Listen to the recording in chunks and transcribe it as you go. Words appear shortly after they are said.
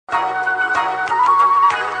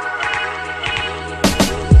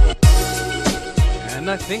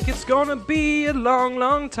Think it's gonna be a long,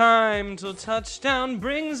 long time till touchdown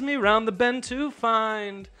brings me round the bend to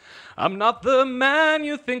find I'm not the man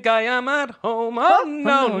you think I am at home. Oh,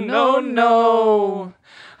 no, no, no.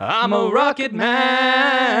 I'm a rocket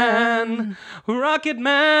man. Rocket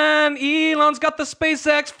man. Elon's got the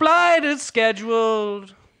SpaceX flight is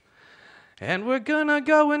scheduled. And we're gonna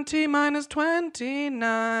go in T-minus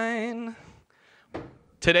 29.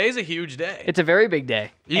 Today's a huge day. It's a very big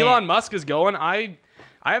day. Elon Musk is going.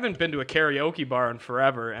 I haven't been to a karaoke bar in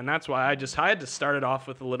forever, and that's why I had to start it off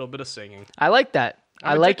with a little bit of singing. I like that.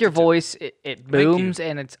 I like your voice. It booms,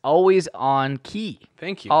 and it's always on key.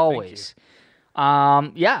 Thank you. Always.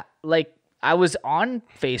 Thank you. Yeah, like I was on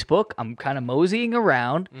Facebook. I'm kind of moseying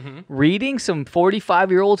around, reading some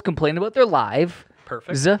 45-year-olds complain about their live.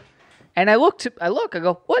 Perfect. And I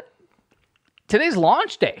go, what? Today's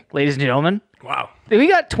launch day, ladies and gentlemen. Wow. We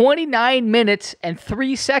got 29 minutes and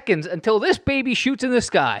 3 seconds until this baby shoots in the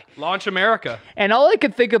sky. Launch America. And all I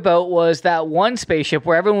could think about was that one spaceship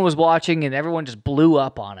where everyone was watching and everyone just blew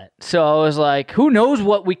up on it. So I was like, who knows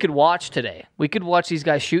what we could watch today? We could watch these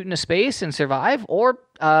guys shoot into space and survive, or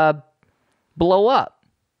blow up.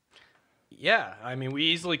 Yeah, I mean, we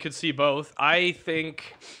easily could see both. I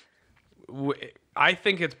think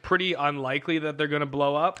it's pretty unlikely that they're going to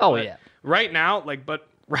blow up. Oh, yeah. Right now,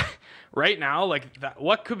 right now, like that,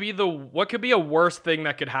 what could be a worse thing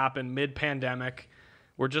that could happen mid-pandemic?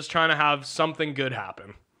 We're just trying to have something good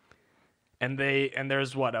happen, and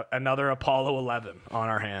there's another Apollo 11 on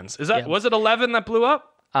our hands. Was it 11 that blew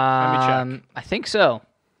up? Let me check. I think so.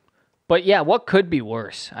 But yeah, what could be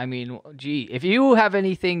worse? I mean, gee, if you have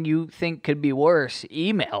anything you think could be worse,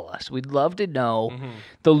 email us. We'd love to know.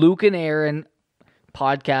 The Luke and Aaron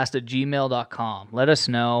podcast at gmail.com. Let us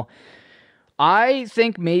know. I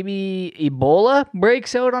think maybe Ebola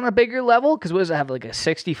breaks out on a bigger level, because what does it have, like a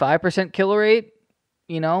 65% kill rate?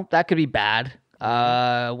 You know, that could be bad.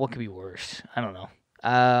 What could be worse? I don't know.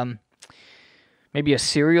 Maybe a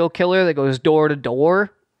serial killer that goes door to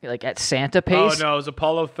door, like at Santa pace. Oh no, it was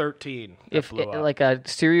Apollo 13. Like a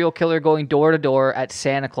serial killer going door to door at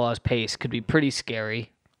Santa Claus pace could be pretty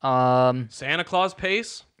scary. Santa Claus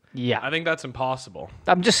pace? Yeah. I think that's impossible.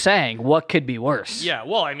 I'm just saying, what could be worse? Yeah,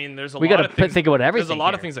 well, I mean, there's a lot of things. We got to think about everything. There's a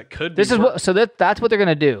lot of things that could be worse. That's what they're going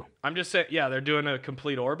to do. I'm just saying, yeah, they're doing a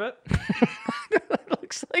complete orbit. It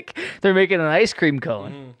looks like they're making an ice cream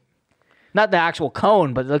cone. Not the actual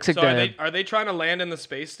cone, but it looks like are they trying to land in the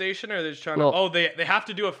space station, or are they just trying they have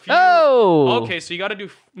to do a few? Oh! Okay, so you got to do,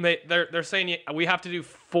 they're saying we have to do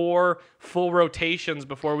 4 full rotations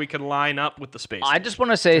before we can line up with the space station. I just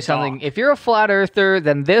want to say something. If you're a flat earther,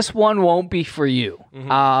 then this one won't be for you.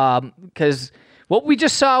 Because what we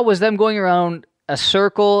just saw was them going around a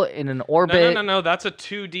circle in an orbit. No, that's a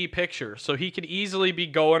 2D picture. So he could easily be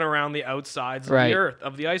going around the outsides of the Earth,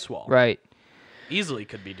 of the ice wall. Right. Easily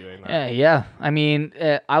could be doing that. Yeah. I mean,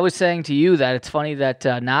 I was saying to you that it's funny that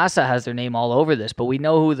NASA has their name all over this, but we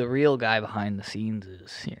know who the real guy behind the scenes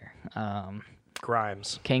is here.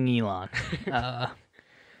 Grimes. King Elon.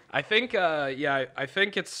 I think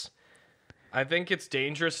it's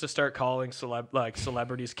dangerous to start calling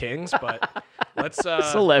celebrities kings, but let's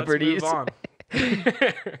celebrities. Let's move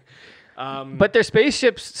on. But their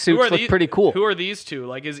spaceship suits look pretty cool. Who are these two?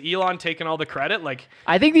 Like, is Elon taking all the credit? Like,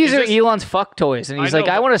 I think these are Elon's fuck toys, and he's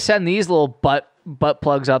I want to send these little butt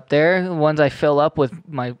plugs up there, the ones I fill up with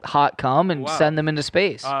my hot cum, and send them into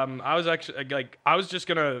space. I was just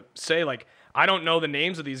gonna say, like, I don't know the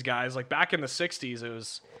names of these guys. Like, back in the '60s, it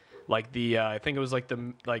was like I think it was like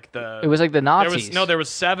the It was like the Nazis. There was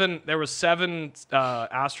seven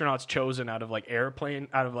astronauts chosen out of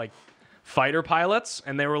fighter pilots,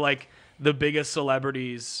 and they were like the biggest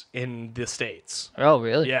celebrities in the States. Oh,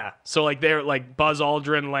 really? Yeah. So like they're like Buzz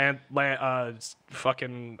Aldrin,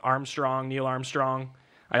 fucking Armstrong, Neil Armstrong.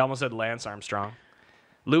 I almost said Lance Armstrong.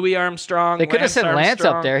 Louis Armstrong. They could have sent Lance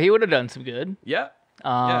up there. He would have done some good. Yeah.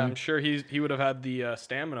 I'm sure he would have had the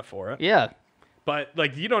stamina for it. Yeah. But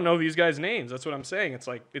like you don't know these guys' names. That's what I'm saying. It's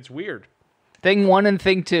like it's weird. Thing 1 and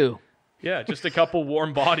Thing 2. Yeah, just a couple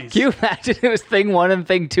warm bodies. Can you imagine it was Thing 1 and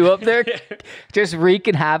Thing 2 up there? Just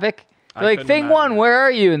wreaking havoc? Like, Thing 1, where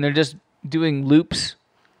are you? And they're just doing loops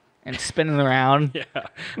and spinning around. Yeah,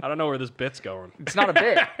 I don't know where this bit's going. It's not a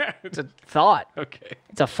bit. It's a thought. Okay.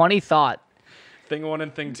 It's a funny thought. Thing 1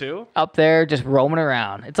 and Thing 2? Up there, just roaming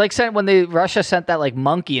around. It's like when Russia sent that like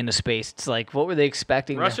monkey into space. It's like, what were they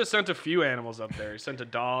expecting? Russia sent a few animals up there. He sent a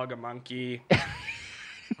dog, a monkey.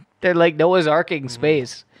 They're like Noah's Arking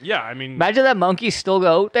space. Yeah, I mean... Imagine that monkey still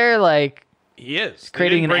go out there, like... He is.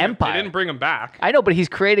 creating an empire. They didn't bring him back. I know, but he's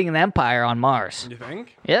creating an empire on Mars. You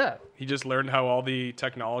think? Yeah. He just learned how all the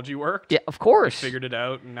technology worked. Yeah, of course. Figured it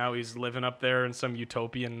out, and now he's living up there in some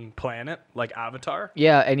utopian planet like Avatar.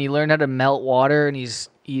 Yeah, and he learned how to melt water, and he's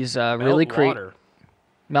really water.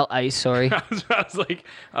 melt ice. Sorry. I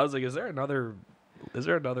was like, is there another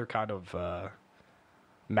kind of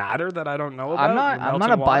matter that I don't know about? I'm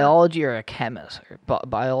not a biology or a chemist or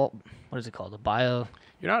what is it called?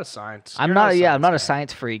 You're not a science. I'm You're not. Yeah, science I'm not guy. a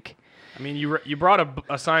science freak. I mean, you brought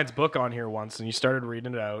a science book on here once, and you started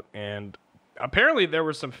reading it out, and apparently there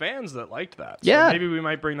were some fans that liked that. So Yeah. maybe we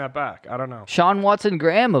might bring that back. I don't know. Sean Watson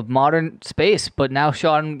Graham of modern space, but now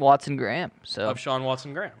Sean Watson Graham. So Of Sean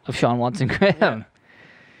Watson Graham. of Sean Watson Graham.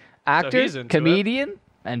 Actor, he's into comedian,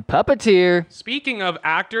 and puppeteer. Speaking of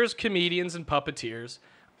actors, comedians, and puppeteers,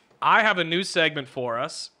 I have a new segment for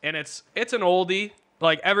us, and it's an oldie.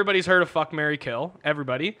 Like, everybody's heard of Fuck, Marry, Kill.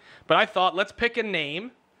 Everybody. But I thought, let's pick a name,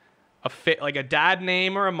 like a dad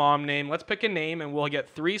name or a mom name. Let's pick a name, and we'll get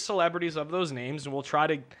 3 celebrities of those names, and we'll try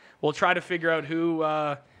to figure out who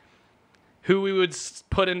we would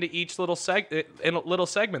put into each little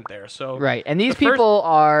segment there. So Right, and these people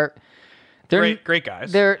are great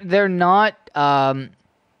guys. They're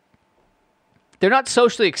not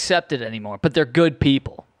socially accepted anymore, but they're good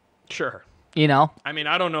people. Sure. You know? I mean,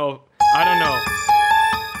 I don't know. I don't know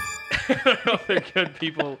if they're good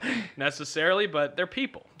people necessarily, but they're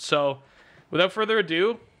people. So, without further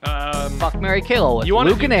ado, Fuck, marry, kill with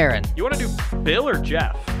Luke and Aaron. You want to do Bill or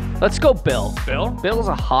Jeff? Let's go Bill. Bill? Bill's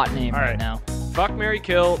a hot name All right right. now. Fuck, marry,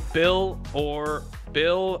 kill, Bill or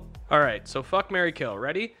Bill. All right, so fuck, marry, kill.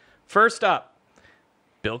 Ready? First up,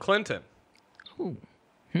 Bill Clinton. Ooh.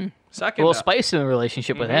 Second A little up. spice in the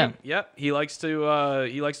relationship with him. Yep, he likes to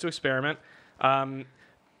experiment.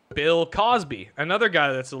 Bill Cosby, another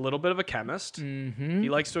guy that's a little bit of a chemist. Mm-hmm. He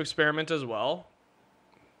likes to experiment as well.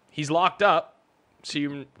 He's locked up, so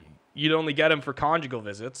you'd only get him for conjugal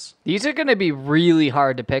visits. These are going to be really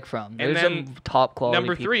hard to pick from. And There's then some top quality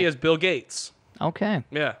Number 3 people. is Bill Gates. Okay.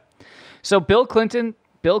 Yeah, So Bill Clinton,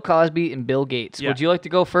 Bill Cosby, and Bill Gates. Yeah. Would you like to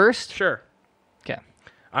go first? sure. Okay.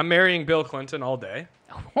 I'm marrying Bill Clinton all day.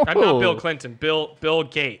 I'm not Bill Clinton. Bill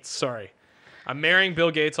Gates. Sorry, I'm marrying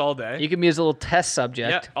Bill Gates all day. You can be his little test Yeah,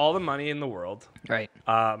 subject. all the money in the world. Right.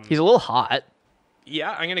 He's a little hot.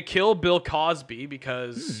 Yeah, I'm gonna kill Bill Cosby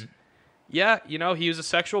because, yeah, you know, he was a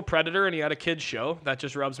sexual predator and he had a kids show. That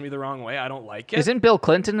just rubs me the wrong way. I don't like it. Isn't Bill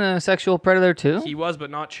Clinton a sexual predator too? He was, but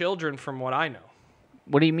not children, from what I know.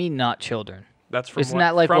 What do you mean not children? That's from Isn't what,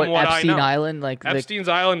 that like from what I Epstein know. Island? Like Epstein's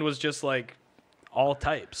Island was just like all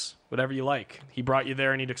types, whatever you like. He brought you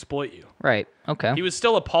there and he'd exploit you. right. Okay. He was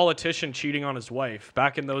still a politician cheating on his wife.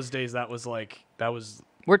 Back in those days, that was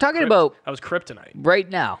We're talking about kryptonite. right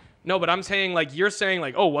now. No, but I'm saying, like, you're saying,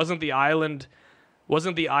 like, oh, wasn't the island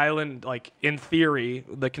like, in theory,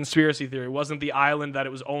 the conspiracy theory, wasn't the island that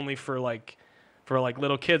it was only for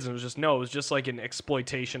little kids, and it was just like an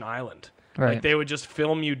exploitation island. Right. Like, they would just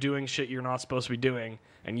film you doing shit you're not supposed to be doing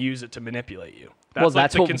and use it to manipulate you. Well, like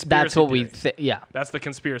that's the what conspiracy we theory. yeah. That's the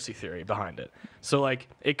conspiracy theory behind it. So, like,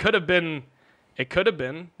 it could have been,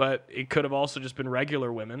 but it could have also just been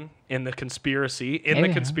regular women in the conspiracy. Maybe.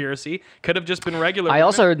 The conspiracy could have just been regular I women.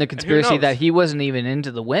 also heard in the and who conspiracy that knows? he wasn't even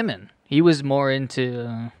into the women. He was more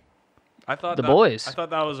into I thought the boys. I thought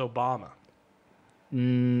that was Obama.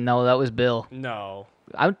 no, that was Bill. No.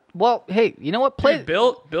 Well, hey, you know what? Dude,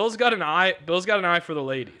 Bill's got an eye. Bill's got an eye for the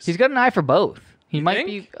ladies. He's got an eye for both. He You might think?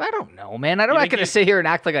 be. I don't know, man. I'm You not think going to he's- sit here and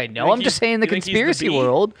act like I know. think I'm just he's- saying the you think he's the conspiracy B?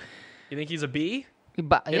 world. You think he's a B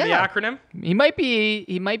But, in the yeah, acronym? he might be.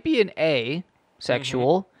 He might be an A,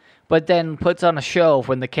 sexual, Mm-hmm. but then puts on a show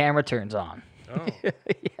when the camera turns on. Oh,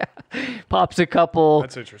 Pops a couple.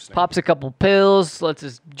 that's interesting. Pops a couple pills. Lets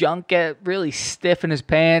his junk get really stiff in his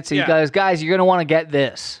pants. And Yeah. he goes, guys, you're gonna want to get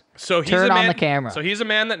this. So he's Turn a on man, the camera. So he's a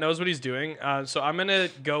man that knows what he's doing. So I'm gonna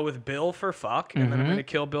go with Bill for fuck, and then Mm-hmm. I'm gonna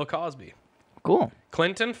kill Bill Cosby. Cool.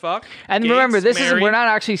 Clinton, fuck. And Gates, remember, this Mary. is we're not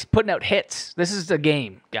actually putting out hits. This is a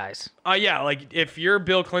game, guys. Yeah, like if you're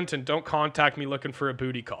Bill Clinton, don't contact me looking for a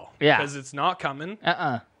booty call. Yeah. Because it's not coming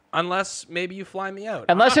Uh-uh. unless maybe you fly me out.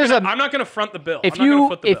 Unless I'm not gonna front the bill. If I'm not gonna you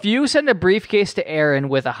foot the if bill. you send a briefcase to Aaron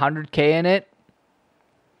with $100K in it,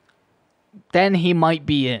 then he might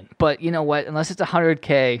be in. But you know what? Unless it's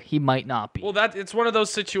 $100K, he might not be. Well, it's one of those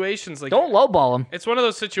situations. Like, Don't lowball him. it's one of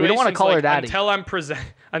those situations. wanna call like, her daddy.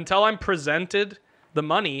 until I'm presented the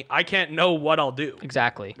money, I can't know what I'll do.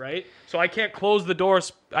 Exactly. Right? So I can't close the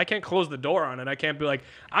doors. I can't close the door on it. I can't be like,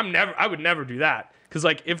 I would never do that. Because,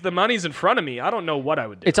 like, if the money's in front of me, I don't know what I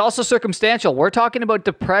would do. It's also circumstantial. We're talking about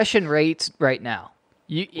depression rates right now.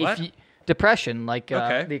 What? Depression, like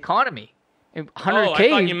Okay. the economy. 100K. Oh, I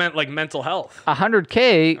thought you meant like mental health.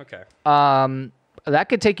 100K. Okay. That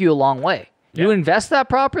could take you a long way. You Yeah. invest that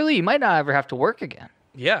properly, you might not ever have to work again.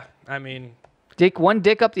 Yeah, I mean, One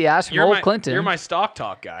dick up the ass from old Clinton. You're my stock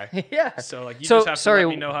talk guy. Yeah. So like, you just have to let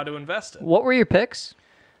me know how to invest it. What were your picks?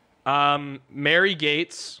 Mary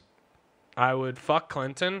Gates, I would fuck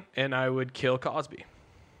Clinton, and I would kill Cosby.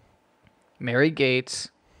 Mary Gates,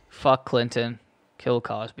 fuck Clinton, kill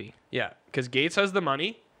Cosby. Yeah, because Gates has the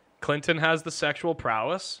money, Clinton has the sexual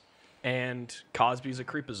prowess, and Cosby's a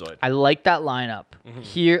creepazoid. I like that lineup. Mm-hmm.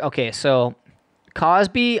 Here, okay, so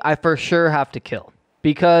Cosby, I for sure have to kill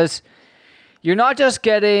because you're not just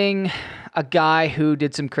getting a guy who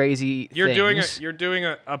did some crazy things. You're doing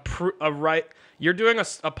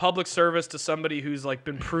a public service to somebody who's like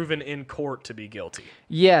been proven in court to be guilty.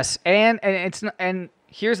 Yes, and it's not, and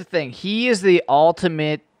here's the thing: he is the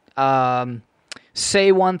ultimate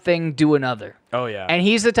say one thing, do another. Oh yeah, And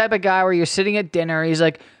he's the type of guy where you're sitting at dinner, he's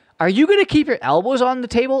like, "Are you gonna keep your elbows on the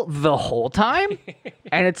table the whole time?"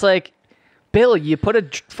 And it's like, Bill, you put a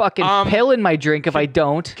fucking pill in my drink if I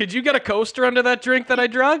don't. could you get a coaster under that drink that I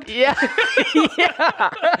drugged? Yeah.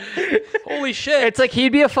 Holy shit! It's like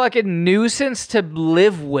he'd be a fucking nuisance to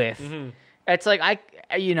live with. Mm-hmm. It's like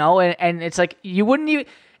and it's like you wouldn't even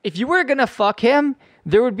if you were gonna fuck him,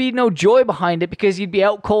 there would be no joy behind it because you'd be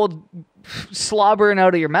out cold slobbering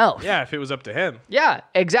out of your mouth. yeah, if it was up to him. Yeah,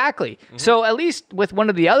 exactly. Mm-hmm. So at least with one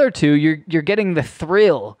of the other two, you're getting the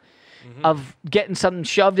thrill Mm-hmm. of getting something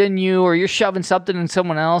shoved in you, or you're shoving something in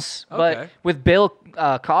someone else. Okay. But with Bill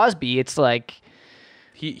Cosby, it's like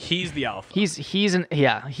He's the alpha. he's He's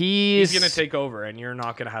gonna take over, and you're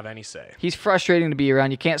not gonna have any say. He's frustrating to be around.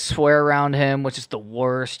 You can't swear around him, which is the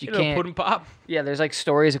worst. You can't. Pudding pop. Yeah, there's like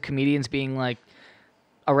stories of comedians being like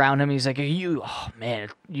around him. He's like, oh man,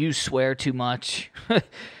 you swear too much.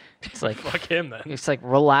 It's like, Fuck him then. it's like,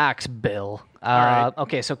 relax, Bill. right.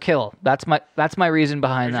 Okay, so kill. That's my reason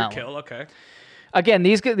behind Here's your that kill. one. Okay. Again,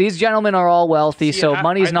 these gentlemen are all wealthy, so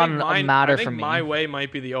money's I not think a matter I think for me. my way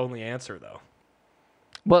might be the only answer, though.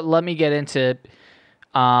 But let me get into.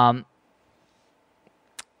 I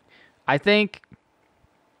think.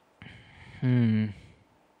 I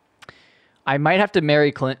might have to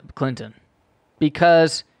marry Clinton,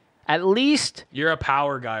 because at least You're a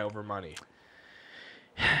power guy over money.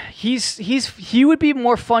 he would be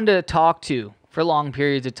more fun to talk to for long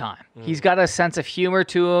periods of time. He's got a sense of humor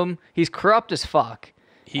to him. He's corrupt as fuck,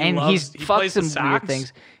 He he's plays fucked the some weird sax.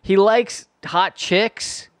 things. He likes hot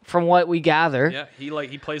chicks, from what we gather. Yeah,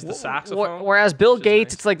 he plays the saxophone. Whereas Bill which is Gates,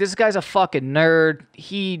 nice. it's like this guy's a fucking nerd.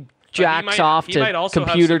 He But jacks off he might to also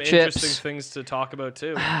computer have some interesting chips things to talk about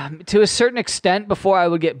too. to a certain extent before I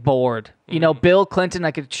would get bored. You know, Bill Clinton,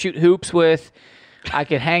 I could shoot hoops with. I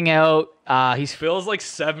could hang out. He's Phil's like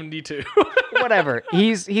 72. whatever.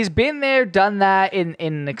 He's been there, done that in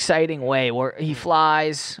an exciting way where he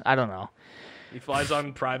flies. I don't know. He flies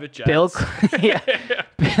on private jets. Bill, yeah,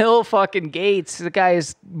 Bill fucking Gates. The guy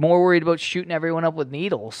is more worried about shooting everyone up with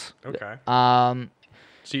needles. Okay. So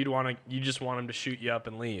you just want him to shoot you up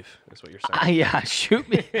and leave? Is what you're saying? Yeah, shoot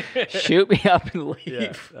me up and leave.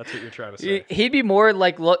 Yeah, that's what you're trying to say. He'd be more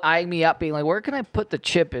like eyeing me up, being like, "Where can I put the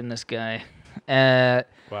chip in this guy?"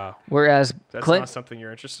 Wow. Whereas That's not something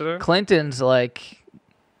you're interested in? Clinton's like,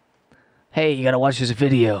 "Hey, you gotta watch this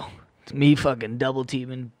video. It's me fucking double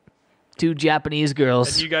teaming two Japanese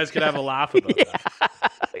girls." And you guys could have a laugh about that.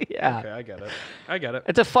 Yeah. Okay, I get it.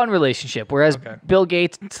 It's a fun relationship. Whereas Okay. Bill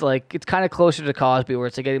Gates, it's kind of closer to Cosby, where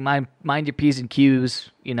it's like, mind your P's and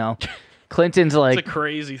Q's, you know. Clinton's like, It's a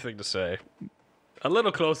crazy thing to say. A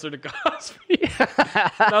little closer to Cosby.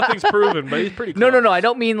 Nothing's proven, but he's pretty close. no. I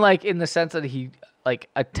don't mean like in the sense that he like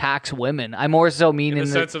attacks women. I more so mean In the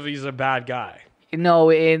sense of he's a bad guy.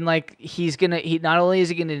 no, in like he not only is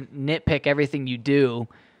he gonna nitpick everything you do,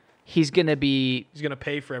 he's gonna be He's gonna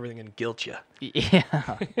pay for everything and guilt you.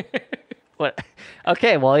 yeah. What?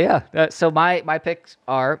 Okay, well, yeah. So my picks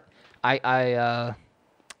are I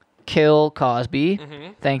kill Cosby.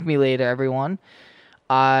 Mm-hmm. Thank me later, everyone.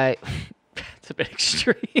 It's a bit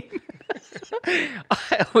extreme.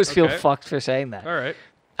 I always feel Okay. fucked for saying that. All right.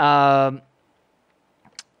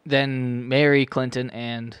 Then marry Clinton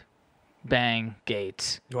and bang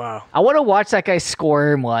Gates. Wow. I want to watch that guy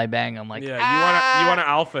squirm while I bang him. Like, Yeah, you wanna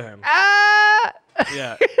alpha him. ah!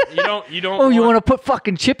 Yeah. You don't Oh, you want to put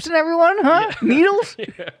fucking chips in everyone, huh? Needles?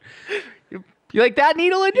 Yeah. You like that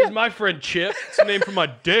needle in He's you? my friend Chip. It's named for my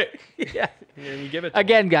dick. Yeah. And you give it to him.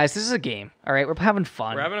 Again, guys, this is a game. All right, we're having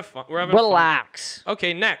fun. We're having fun. Relax.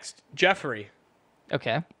 Okay, next. Jeffrey.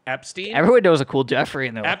 Okay. Epstein. Everyone knows a cool Jeffrey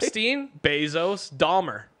in their life. Epstein, Bezos,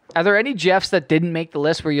 Dahmer. Are there any Jeffs that didn't make the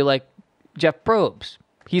list where you're like, Jeff Probst?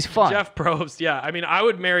 He's fun. Jeff Probst. Yeah, I mean, I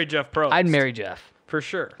would marry Jeff Probst. I'd marry Jeff. for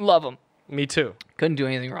sure. Love him. Me too. Couldn't do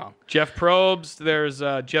anything wrong. Jeff Probst. There's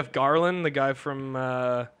Jeff Garland, the guy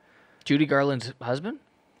from. Judy Garland's husband?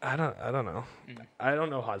 I don't know. I don't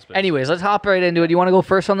know husband. Anyways, let's hop right into it. Do you want to go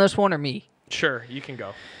first on this one or me? Sure, you can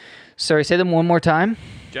go. Sorry, say them one more time.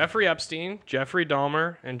 Jeffrey Epstein, Jeffrey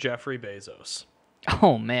Dahmer, and Jeffrey Bezos.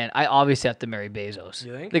 Oh, man. I obviously have to marry Bezos.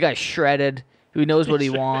 You think? The guy's shredded. Who knows what he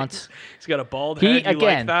wants. He's got a bald head. You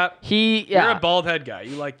like that? You're a bald head guy.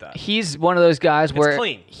 You like that. He's one of those guys where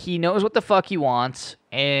clean. he knows what the fuck he wants,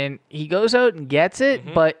 and he goes out and gets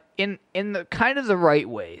it, but in the kind of the right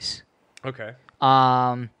ways. Okay.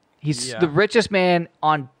 He's the richest man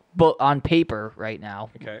on paper right now.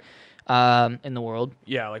 Okay. In the world.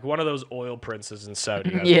 Yeah, like one of those oil princes in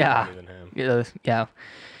Saudi. Has Yeah. more money than him.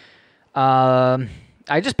 Yeah.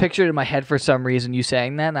 I just pictured in my head for some reason you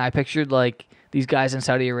saying that, and I pictured like these guys in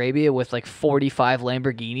Saudi Arabia with like 45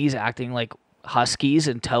 Lamborghinis acting like huskies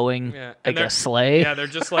and towing like a sleigh. Yeah, they're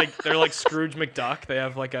like Scrooge McDuck. They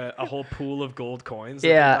have like a whole pool of gold coins that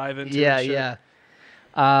they dive into. Yeah.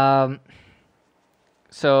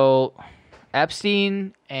 So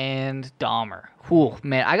Epstein and Dahmer. Whew,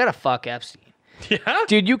 man, I gotta fuck Epstein. Yeah?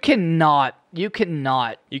 Dude, you cannot. You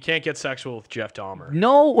can't get sexual with Jeff Dahmer.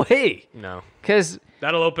 No way. No. Because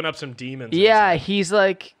that'll open up some demons. Yeah, he's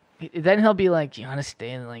like, then he'll be like, "Do you want to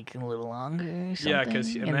stay like a little longer?" Or something? Yeah,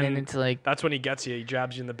 because and then it's like that's when he gets you. He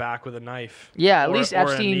jabs you in the back with a knife. Yeah, at least or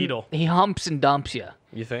Epstein. a needle. He humps and dumps you.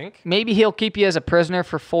 You think? Maybe he'll keep you as a prisoner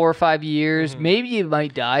for 4 or 5 years. Maybe you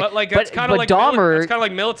might die. But like it's kind of like Dahmer. it's kind of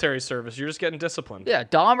like military service. You're just getting disciplined. Yeah,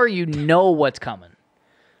 Dahmer, you know what's coming.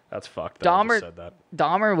 That's fucked. Dahmer said that.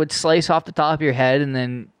 Dahmer would slice off the top of your head and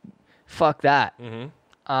then fuck that. He'd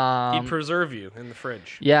preserve you in the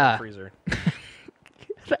fridge. Yeah. In the freezer.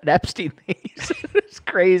 That Epstein thing is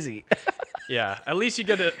crazy. Yeah, at least you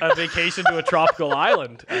get a vacation to a tropical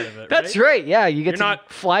island out of it. That's right. Yeah, you get to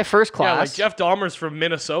fly first class. Yeah, like Jeff Dahmer's from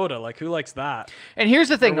Minnesota. Like, who likes that? And here's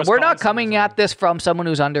the thing: we're not coming at this from someone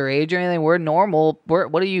who's underage or anything. We're normal.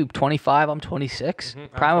 What are you? 25? I'm 26.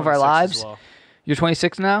 Prime of our lives. Well. You're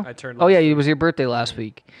 26 now. I turned. Oh yeah, it was your birthday last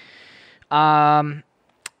week. But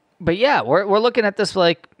yeah, we're looking at this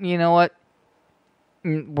like, you know what?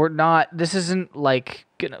 We're not. This isn't like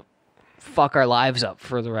gonna fuck our lives up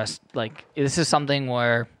for the rest. Like, this is something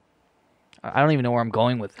where I don't even know where I'm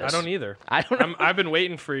going with this. I don't either. I don't know. I've been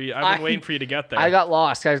waiting for you. I've been waiting for you to get there. I got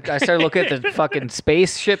lost. I started looking at the fucking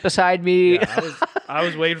spaceship beside me. Yeah, I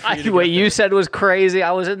was waiting for you. What you said was crazy.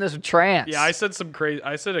 I was in this trance. Yeah, I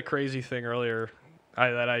said a crazy thing earlier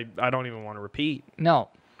that I don't even want to repeat. No.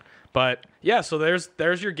 But yeah, so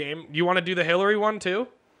there's your game. You want to do the Hillary one too?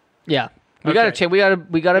 Yeah. We gotta change. We gotta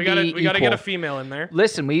we gotta get a female in there.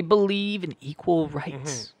 Listen, we believe in equal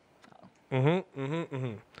rights. If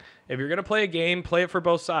you're gonna play a game, play it for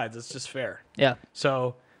both sides. It's just fair. Yeah.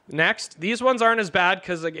 So next, these ones aren't as bad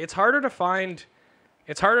because like it's harder to find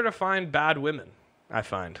bad women. I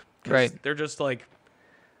find. Right. They're just like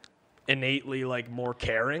innately like more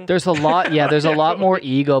caring. There's a lot. Yeah. There's a lot more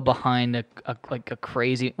ego behind a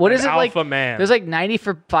crazy. What is it like? Alpha man. There's like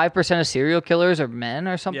 95% of serial killers are men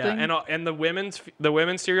or something. Yeah, and the women's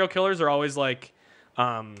serial killers are always like,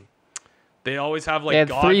 they always have like they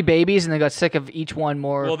had 3 babies and they got sick of each one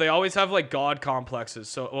more. Well, they always have like God complexes.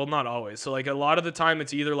 So, well, not always. So like a lot of the time,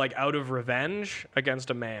 it's either like out of revenge against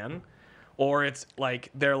a man, or it's like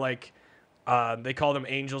they're like, they call them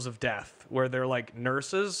angels of death, where they're like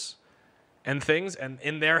nurses and things, and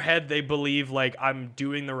in their head they believe like I'm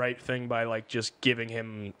doing the right thing by like just giving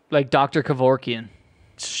him like Dr. Kevorkian.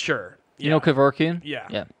 Sure. Yeah. You know Kevorkian? Yeah.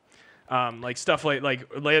 Yeah. Like stuff like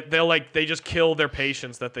they just kill their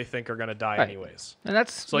patients that they think are gonna die anyways. And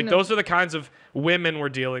that's so like those are the kinds of women we're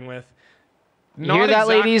dealing with. You hear that,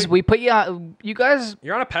 ladies? We put you on. You guys.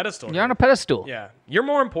 You're on a pedestal. You're on a pedestal. Yeah. You're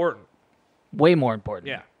more important. Way more important.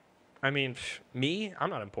 Yeah. I mean, me, I'm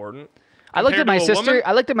not important. I looked at my sister.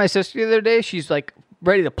 I looked at my sister the other day. She's like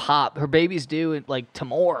ready to pop. Her baby's due like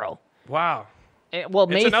tomorrow. Wow. Well,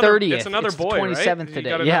 May 30th. It's another boy, 27th right?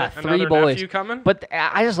 today. Yeah, 3 boys. Nephew coming? But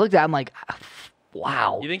I just looked at it, I'm like,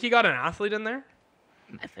 wow. You think you got an athlete in there?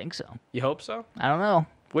 I think so. You hope so? I don't know.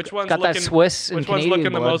 Which one's got looking, that Swiss and Which Canadian one's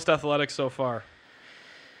looking blood. the most athletic so far?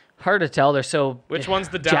 Hard to tell. They're so. Which one's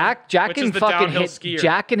the down? Jack which can is the fucking downhill hit. skier?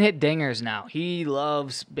 Jack can hit dingers now. He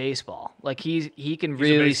loves baseball. Like he can a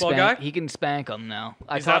really baseball spank. guy? He can spank them now.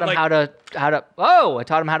 I Is taught that him like- how to. Oh, I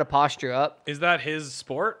taught him how to posture up. Is that his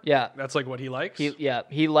sport? Yeah. That's like what he likes?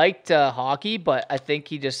 He liked hockey, but I think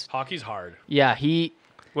he just. Hockey's hard. Yeah, he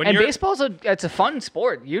And baseball's it's a fun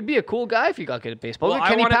sport. You'd be a cool guy if you got good at baseball. Look at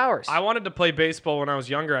Kenny Powers. I wanted to play baseball when I was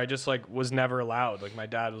younger. I just like was never allowed. Like my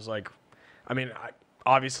dad was like, I mean,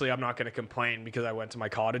 obviously I'm not going to complain because I went to my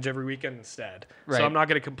cottage every weekend instead. Right. So I'm not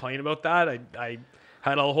going to complain about that. I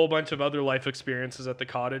had a whole bunch of other life experiences at the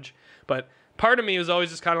cottage, but part of me was always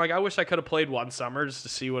just kind of like, I wish I could have played one summer just to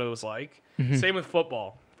see what it was like. Mm-hmm. Same with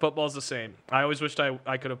football. Football's the same. I always wished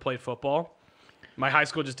I could have played football. My high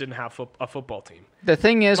school just didn't have a football team. The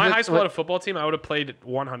thing is, my high school had a football team. I would have played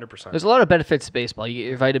 100%. There's a lot of benefits to baseball. You get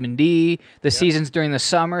your vitamin D. The season's during the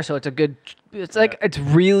summer, so it's a good. It's like it's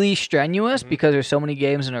really strenuous because there's so many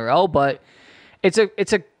games in a row, but it's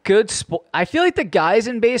a good sport. I feel like the guys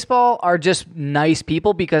in baseball are just nice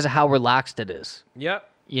people because of how relaxed it is. Yeah.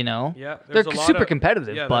 You know, they're super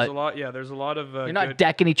competitive, but there's a lot of you're not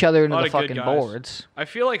decking each other into the fucking boards. I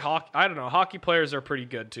feel like I don't know, hockey players are pretty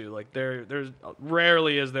good too. Like there's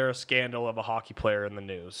rarely is there a scandal of a hockey player in the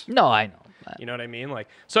news. No, I know. You know what I mean? Like,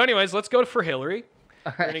 so anyways, let's go for Hillary.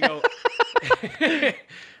 We're gonna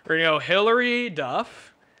go Hillary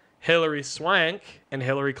Duff, Hillary Swank, and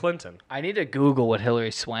Hillary Clinton. I need to Google what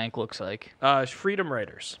Hillary Swank looks like. Freedom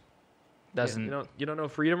Writers. Doesn't you don't know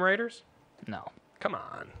Freedom Writers? No. Come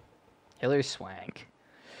on. Hillary Swank.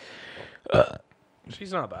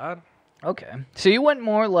 She's not bad. Okay. So you went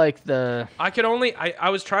more like the... I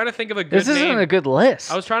was trying to think of a good name. This isn't a good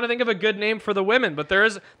list. I was trying to think of a good name for the women, but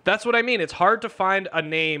that's what I mean. It's hard to find a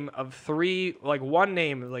name of three, like one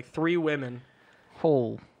name, like three women.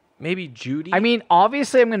 Oh. Maybe Judy? I mean,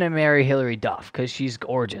 obviously I'm going to marry Hillary Duff because she's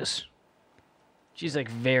gorgeous. She's like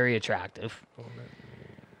very attractive.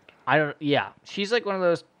 She's like one of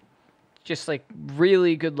those just like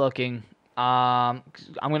really good looking. I'm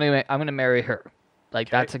gonna marry her. Like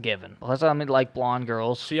okay. That's a given. Plus I'm like blonde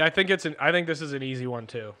girls. See, I think this is an easy one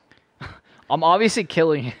too. I'm obviously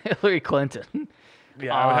killing Hillary Clinton.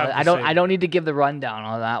 Yeah, I don't need to give the rundown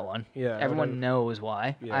on that one. Yeah, everyone knows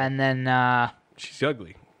why. Yeah. And then she's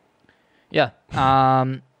ugly. Yeah.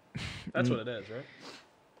 That's what it is,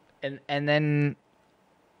 right? And then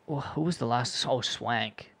who was the last? Oh,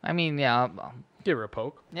 Swank. I mean, yeah. Give her a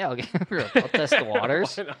poke. Yeah, I'll give her a poke. Test the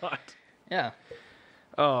waters. Why not? Yeah.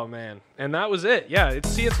 Oh man, and that was it. Yeah,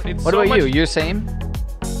 it's. What about you? You're same?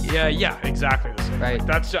 Yeah, exactly the same. Right.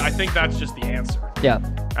 Like I think that's just the answer. Yeah.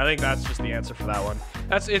 I think that's just the answer for that one.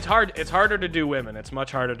 It's hard. It's harder to do women. It's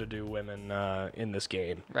much harder to do women in this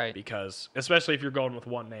game. Right. Because especially if you're going with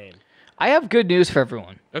one name. I have good news for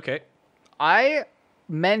everyone. Okay. I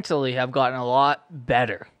mentally have gotten a lot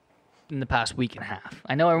better in the past week and a half.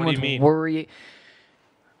 I know everyone's worried.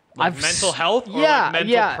 Like mental health or like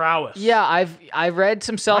mental prowess? Yeah, I've read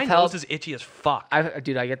some self-help. My nose is itchy as fuck.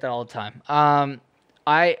 Dude, I get that all the time.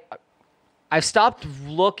 I've stopped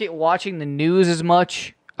watching the news as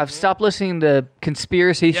much. I've stopped listening to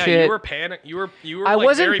conspiracy shit. Yeah, you were panic. You were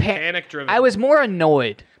very panic driven. I was more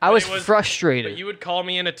annoyed. I was frustrated. But you would call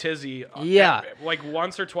me in a tizzy. Yeah. Like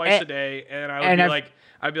once or twice a day, and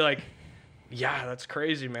I'd be like, yeah, that's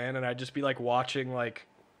crazy, man, and I'd just be like watching like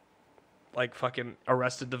fucking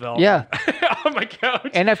Arrested Development. Yeah. On my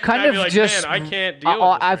couch. And I've kind of like, just man, I can't deal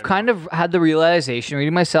with this I've kind of had the realization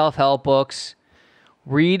reading my self-help books,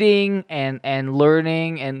 reading and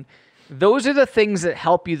learning, and those are the things that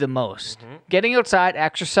help you the most. Mm-hmm. Getting outside,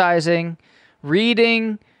 exercising,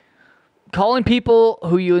 reading, calling people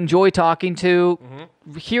who you enjoy talking to,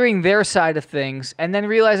 hearing their side of things, and then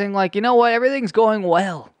realizing like, you know what, everything's going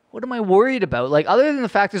well. What am I worried about? Like, other than the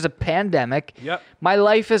fact there's a pandemic, my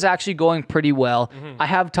life is actually going pretty well. Mm-hmm. I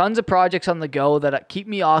have tons of projects on the go that keep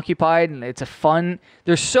me occupied, and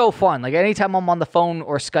they're so fun. Like, anytime I'm on the phone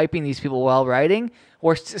or Skyping these people while writing,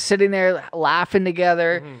 or sitting there laughing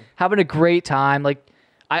together, having a great time. Like,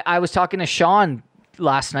 I was talking to Sean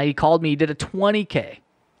last night. He called me. He did a 20K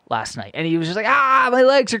last night, and he was just like, my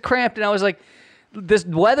legs are cramped. And I was like, this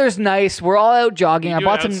weather's nice. We're all out jogging. I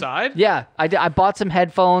bought some outside? Yeah, I bought some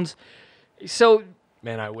headphones. So,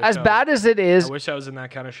 man, bad as it is, I wish I was in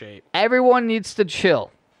that kind of shape. Everyone needs to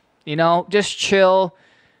chill. You know, just chill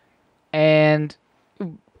and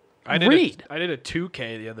read. I did a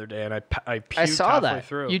 2K the other day, and I puked I saw halfway that.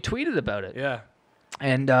 through. You tweeted about it. Yeah.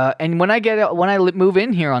 And when I move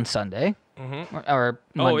in here on Sunday or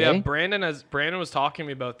Monday. Oh yeah, Brandon was talking to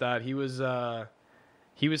me about that. He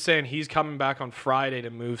was saying he's coming back on Friday to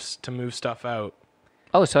move stuff out.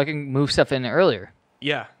 Oh, so I can move stuff in earlier.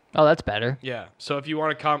 Yeah. Oh, that's better. Yeah. So if you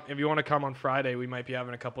want to come on Friday, we might be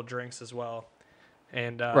having a couple drinks as well,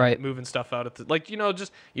 and moving stuff out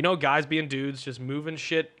at guys being dudes, just moving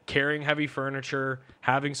shit, carrying heavy furniture,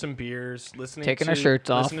 having some beers, taking our shirts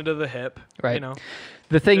off, listening to the hip. Right. You know.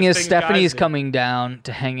 The thing is, Stephanie's coming down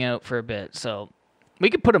to hang out for a bit, so We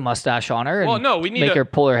could put a mustache on her and Well, no, we need make her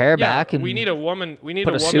pull her hair Yeah, back. And we need a woman. We need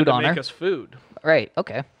put a a woman suit to on make her. us food. Right.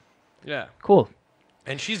 Okay. Yeah, Cool.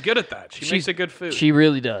 and she's good at that. She makes a good food. She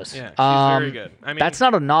really does. Yeah, she's very good. I mean, that's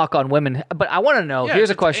not a knock on women, but I want to know. yeah, Here's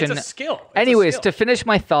a it's question. It's a skill. It's a Anyways, skill. to finish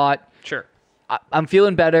my thought, Sure. I'm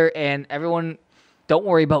feeling better, and everyone, don't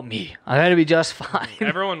worry about me. I'm gonna be just fine.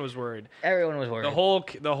 Everyone was worried. Everyone was worried.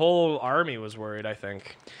 The whole army was worried, I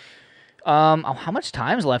think. How much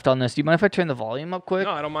time's left on this? Do you mind if I turn the volume up quick?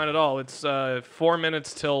 No, I don't mind at all. It's 4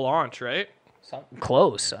 minutes till launch, right? Something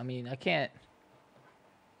close. I mean, I can't.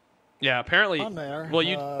 Yeah, apparently. On there. Well,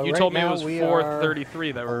 you Right told me it now was we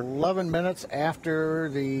 4:33 that were. 11 minutes after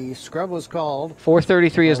the scrub was called.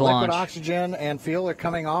 4:33 is Liquid launch. oxygen and fuel are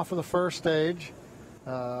coming off of the first stage.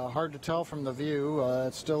 Hard to tell from the view.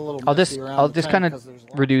 It's still a little misty around I'll the just tank kind 'cause of there's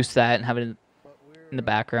lots reduce that and have it in the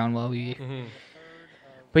background while we. Mm-hmm.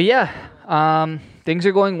 But yeah, things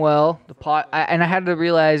are going well. And I had the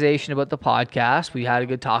realization about the podcast. We had a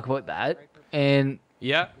good talk about that, and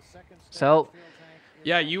Yeah. so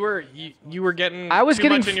Yeah, you were getting I was too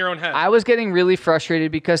getting much in your own head. I was getting really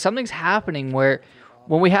frustrated because something's happening where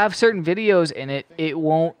when we have certain videos in it,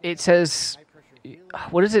 it says,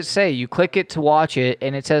 what does it say? You click it to watch it,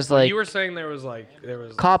 and it says like you were saying there was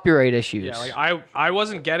copyright issues. yeah, like I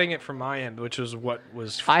wasn't getting it from my end, which was what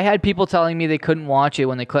was I had people telling me they couldn't watch it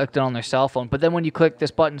when they clicked it on their cell phone, but then when you click this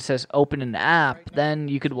button that says open an app, then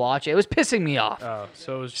you could watch it. It was pissing me off.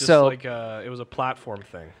 so it was just So- like it was a platform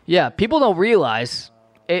thing. Yeah, people don't realize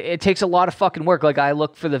it takes a lot of fucking work. Like I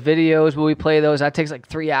look for the videos when we play those. That takes like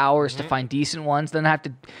 3 hours to find decent ones. Then I have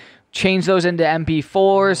to change those into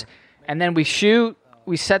MP4s, and then we shoot.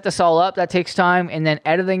 We set this all up. That takes time, and then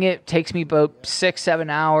editing it takes me about 6-7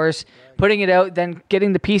 hours. Putting it out, then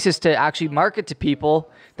getting the pieces to actually market to people,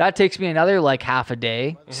 that takes me another like half a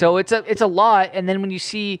day. So it's a lot. And then when you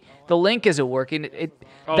see the link isn't working,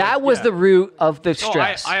 that was yeah. the root of the No,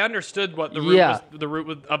 stress. I understood what the root Yeah.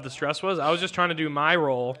 of the stress was. I was just trying to do my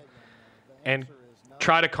role and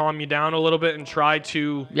try to calm you down a little bit and try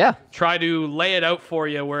to lay it out for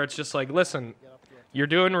you where it's just like, listen, you're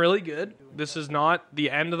doing really good. This is not the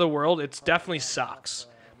end of the world. It's definitely sucks,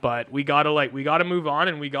 but we gotta move on,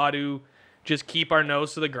 and we got to just keep our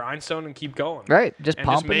nose to the grindstone and keep going. Right, just and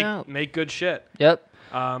pumping make, out. make good shit. Yep.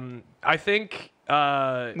 I think.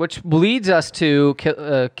 Which leads us to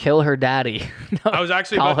kill her daddy. No, I was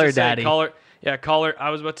actually call about her to say daddy. call her. I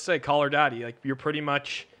was about to say call her daddy. Like you're pretty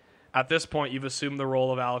much at this point you've assumed the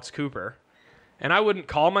role of Alex Cooper, and I wouldn't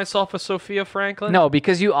call myself a Sophia Franklin. No,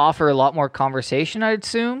 because you offer a lot more conversation, I'd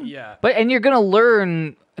assume. Yeah. And you're gonna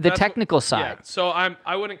learn the That's technical what- side. Yeah. So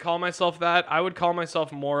I wouldn't call myself that. I would call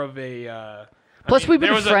myself more of a. Plus, we've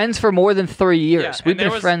been friends for more than 3 years. Yeah, We've and there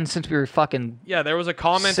been was- friends since we were fucking. Yeah, there was a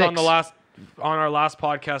comment on Six. our last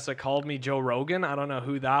podcast that called me Joe Rogan. I don't know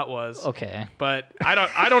who that was. Okay. But I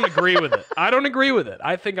don't agree with it. I don't agree with it.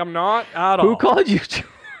 I think I'm not at all. Who called you?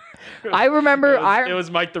 I remember. It was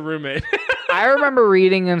Mike the roommate. I remember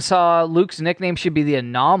reading and saw Luke's nickname should be the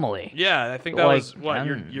Anomaly. Yeah, I think that Like, was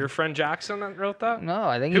what your friend Jackson that wrote that. No,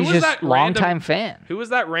 I think Who he's was just that longtime random- fan. Who was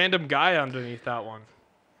that random guy underneath that one?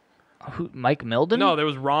 Who, Mike Milden? No, there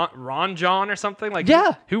was Ron John or something like.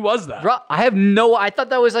 Yeah. Who was that? I have no. I thought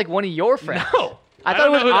that was like one of your friends. No, I thought don't it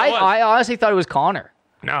was. know who that was. I honestly thought it was Connor.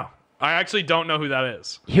 No, I actually don't know who that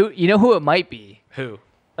is. You know who it might be? Who?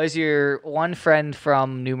 Is your one friend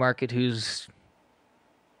from Newmarket who's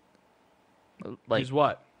like Who's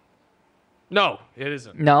what? No, it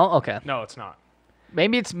isn't. no? Okay, No, it's not.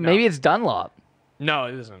 maybe it's Dunlop. No,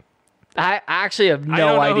 it isn't. I actually have I no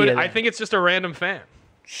don't know who idea. I think it's just a random fan.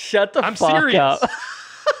 Shut the I'm fuck serious. up.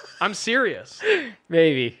 I'm serious.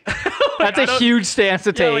 Maybe that's I a don't- huge stance to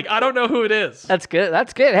Yeah, take. like I don't know who it is. That's good.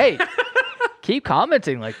 That's good. Hey, keep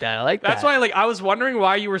commenting like that. I like That's that. why, I was wondering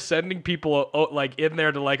why you were sending people in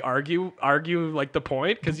there to argue the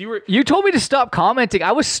point because you were. You told me to stop commenting.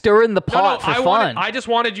 I was stirring the pot for fun. I just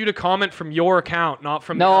wanted you to comment from your account, not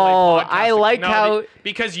from No, the LA I podcasting. like how-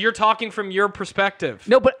 because you're talking from your perspective.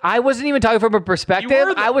 No, but I wasn't even talking from a perspective.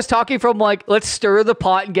 were, though. I was talking from let's stir the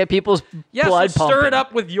pot and get people's Yeah, blood so pumping. stir it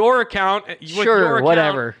up with your account. Sure,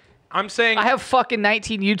 whatever. I'm saying. I have fucking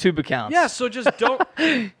 19 YouTube accounts. yeah, so just don't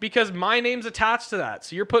because my name's attached to that.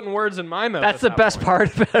 So you're putting words in my mouth. That's at the that best point.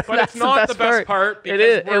 part of it. But That's it's not the best part. It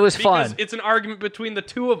is. It was because fun. It's an argument between the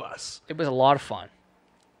two of us. It was a lot of fun.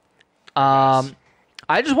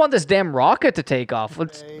 I just want this damn rocket to take off.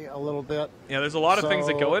 Let's. a little bit. Yeah, there's a lot of things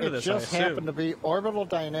that go into it this. just I happened assume. to be Orbital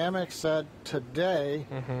Dynamics said today,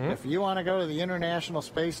 if you want to go to the International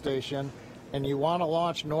Space Station and you want to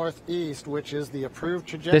launch northeast, which is the approved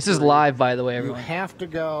trajectory, This is live, by the way, you everyone. have to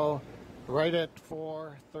go right at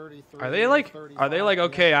 4:33. Are they like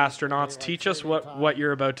okay, astronauts, teach us what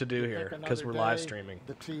you're about to do here because we're live streaming?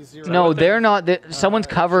 No, they're not. Someone's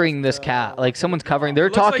covering this cat. Like someone's covering. They're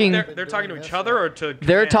talking. Like they're talking to each other or to.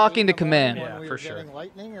 They're talking to command. Yeah, for sure.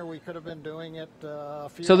 Lightning, or we could have been doing it,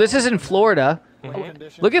 so this is in Florida.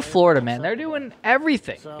 Mm-hmm. Look at Florida, man. They're doing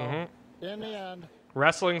everything. So, in the end,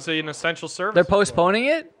 Wrestling's an essential service. They're postponing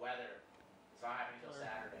it.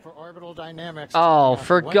 for Orbital Dynamics. Oh,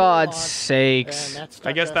 for God's sakes!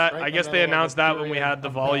 I guess they announced that when we had the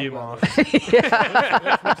volume off.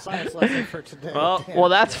 Science lesson for today. Well,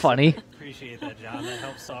 that's funny. Appreciate that, John. That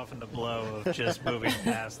helps soften the blow of just moving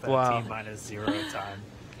past that T-0 time.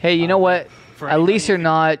 Hey, you know what? For At least you're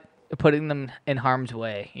not putting them in harm's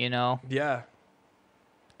way, you know? Yeah.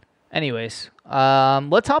 Anyways,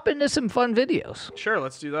 let's hop into some fun videos. Sure,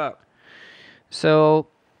 let's do that. So,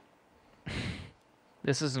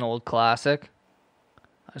 this is an old classic.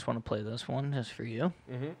 I just want to play this one just for you.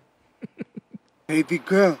 Baby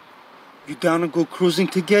girl, you down to go cruising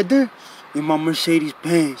together in my Mercedes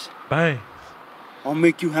Benz? Bang. I'll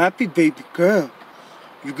make you happy, baby girl.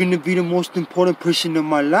 You're gonna be the most important person in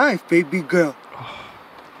my life, baby girl.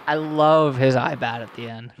 I love his iPad at the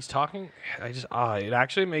end. He's talking. It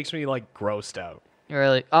actually makes me like grossed out.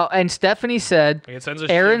 Really? Oh, and Stephanie said, Like, it sends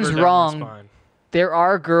a Aaron's shiver down wrong. my spine. there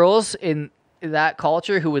are girls in that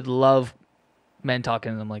culture who would love men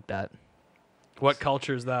talking to them like that. What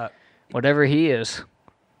culture is that? Whatever he is.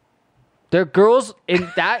 There are girls in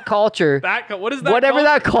that culture. What is that? Whatever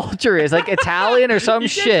that culture is, like Italian or some you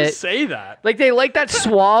can't shit. just say that. Like they like that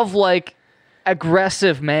suave, like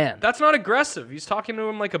aggressive man. That's not aggressive. He's talking to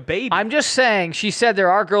him like a baby. I'm just saying. She said there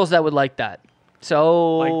are girls that would like that.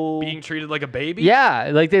 So like being treated like a baby. yeah,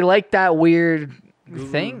 like they like that weird Goo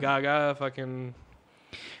thing. Gaga, fucking.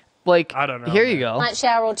 Like I don't know. Here you go. Light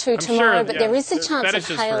shower or two tomorrow, sure, but yeah, there is a there's chance of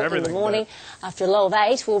fetishes for hail in the everything, morning. but- After a low of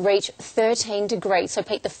 8, we'll reach 13 degrees. So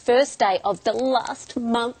peak the first day of the last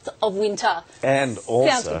month of winter. And also,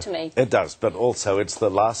 Sounds good to me. It does, but also it's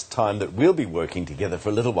the last time that we'll be working together for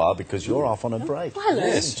a little while because you're off on a break. Hello.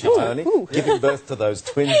 Yes, Tony, giving birth to those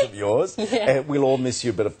twins of yours. Yeah. We'll all miss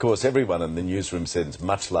you, but of course everyone in the newsroom sends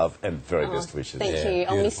much love and very best wishes. Thank you.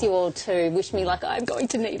 I'll miss you all too. Wish me like I'm going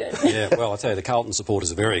to need it. Yeah, well, I tell you, the Carlton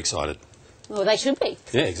supporters are very excited. Well, they should be.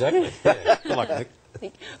 Yeah, exactly. Yeah. Good luck,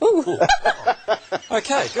 Nick. Ooh.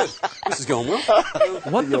 Okay, good. This is going well.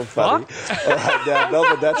 What the You're funny. fuck? All right, now,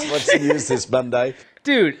 Melbourne, that's what's news this Monday.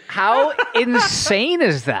 Dude, how insane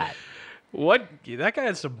is that? What? That guy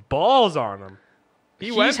had some balls on him.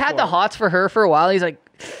 He's had the hots for her for a while. He's like,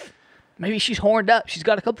 maybe she's horned up. She's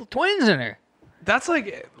got a couple of twins in her. That's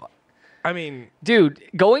like, I mean, Dude,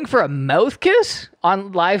 going for a mouth kiss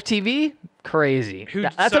on live TV? Crazy.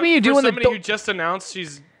 That's something you do in the... somebody who just announced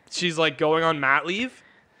she's like going on mat leave.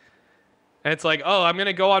 And it's like, oh, I'm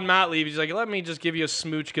gonna go on mat leave. He's like, let me just give you a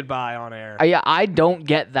smooch goodbye on air. Yeah, I don't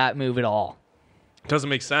get that move at all. Doesn't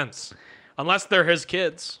make sense, unless they're his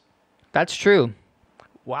kids. That's true.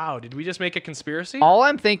 Wow, did we just make a conspiracy? All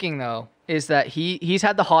I'm thinking, though, is that he's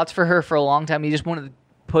had the hots for her for a long time. He just wanted to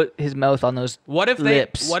put his mouth on those What if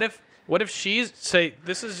lips. What if she's say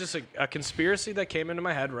this is just a conspiracy that came into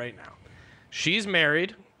my head right now. She's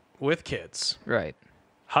married with kids. Right.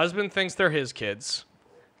 Husband thinks they're his kids.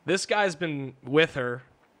 This guy's been with her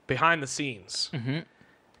behind the scenes. Mm-hmm.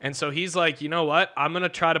 And so he's like, you know what? I'm going to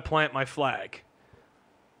try to plant my flag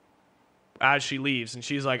as she leaves. And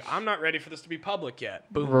she's like, I'm not ready for this to be public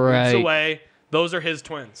yet. Boom. Right. Moves away. Those are his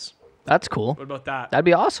twins. That's cool. What about that? That'd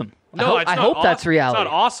be awesome. No, I hope that's reality. It's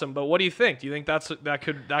not awesome, but what do you think? Do you think that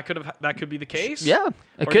could be the case? Yeah,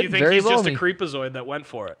 it Or could do you think very he's well just be. a creepazoid that went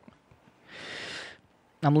for it?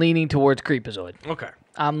 I'm leaning towards creepazoid. Okay.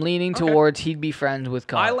 I'm leaning towards he'd be friends with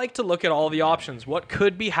Kyle. I like to look at all the options. What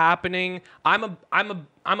could be happening? I'm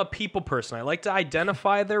a people person. I like to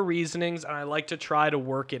identify their reasonings and I like to try to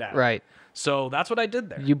work it out. Right. So that's what I did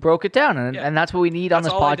there. You broke it down, and, Yeah. and that's what we need on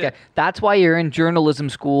That's this all I podcast. did. That's why you're in journalism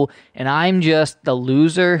school, and I'm just the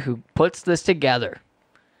loser who puts this together.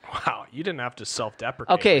 Wow, you didn't have to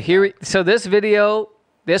self-deprecate. Okay, so this video,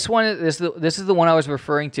 this is the one I was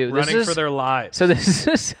referring to. Running for their lives. So this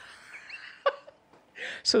is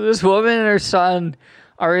so this woman and her son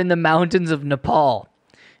are in the mountains of Nepal.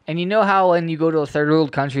 And you know how when you go to third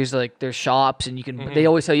world countries, like there's shops and you can Mm-hmm. they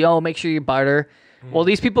always say, yo, make sure you butter. Well,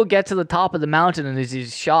 these people get to the top of the mountain and there's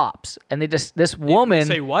these shops and this woman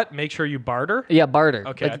Say what? Make sure you barter? yeah, barter.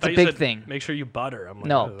 Okay, Like, I it's thought a you big said thing. Make sure you butter. I'm like,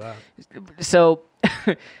 No. what is that? So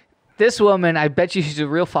this woman, I bet you she's a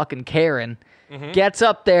real fucking Karen. Gets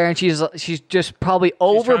up there and she's just probably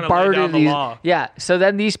over Mm-hmm. trying to lay down bartered the these. law. Yeah. So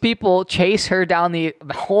then these people chase her down the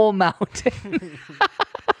whole mountain.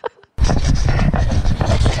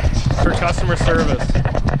 For customer service.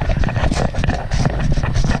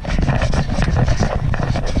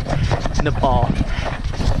 Nepal.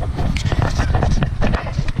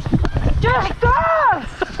 Just go!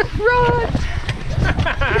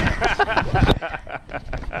 Run!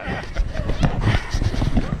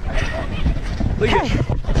 Look at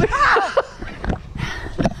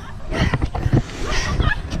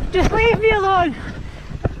Just leave me alone.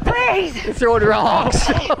 Please. They're throwing rocks.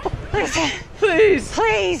 Listen. Please.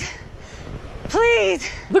 Please. Please.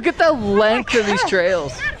 Look at the length of these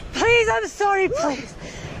trails. Please, I'm sorry, please.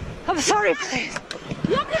 I'm sorry, please.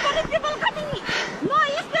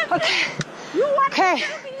 Okay. Okay.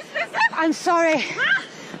 I'm sorry.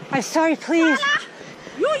 I'm sorry, please.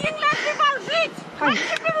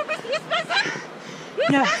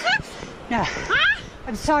 No. No.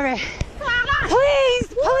 I'm sorry. Please,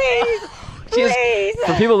 please. She has,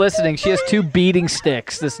 for people listening, she has 2 beating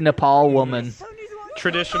sticks, this Nepal woman.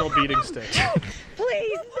 Traditional beating sticks.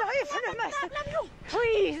 Please,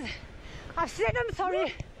 please. I said I'm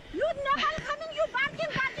sorry.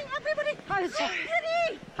 I'm sorry.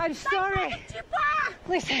 I'm sorry.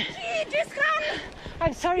 Listen.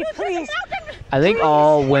 I'm sorry, please. I think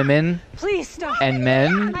all women Please stop. and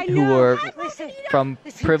men I who know. are Listen. from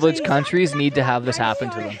Listen, privileged please. countries need to have this I'm happen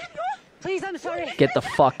to sorry. them. Please, I'm sorry. Get the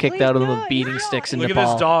fuck kicked Please, out of them no, with beating no. sticks in Look at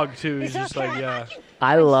Nepal. this dog too. He's It's just okay. like, yeah.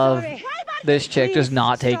 I love sorry. this chick just Please,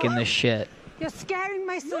 not stop. taking this shit. You're scaring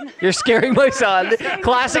my son. You're scaring my son.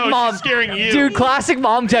 Classic No, she's mom. scaring you. Dude, classic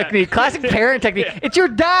mom technique. Classic parent technique. Yeah. It's your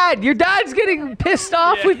dad. Your dad's getting pissed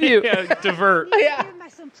off with you. Yeah, divert. Yeah. My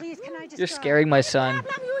son, please, can I just You're go? scaring my son. Your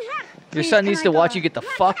Please, son can needs I to watch go? you get the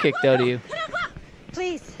fuck kicked out of you.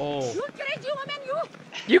 Please. Oh.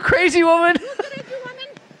 You crazy woman.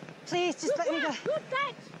 Please, just let me go.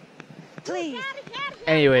 Please.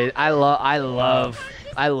 Anyway, I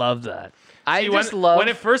love that. I See, just when, love when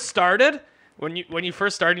it first started, when you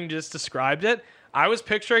first started and you just described it, I was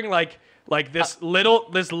picturing like this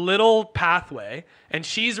little pathway, and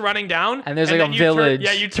she's running down, And there's, like, a then you turn-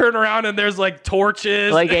 village. you turn around and there's like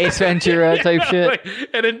torches, like Ace Ventura type shit. like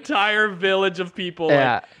an entire village of people,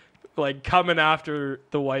 Yeah. like coming after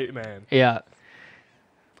the white man. Yeah.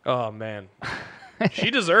 Oh man.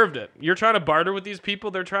 She deserved it. You're trying to barter with these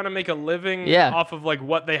people. They're trying to make a living Yeah. off of like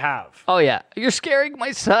what they have. Oh yeah. You're scaring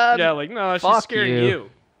my son. Yeah, like no, she's fuck scaring you. you.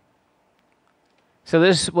 So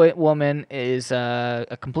this white woman is a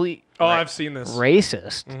complete Oh, I've seen this.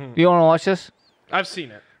 racist. Mhm. You want to watch this? I've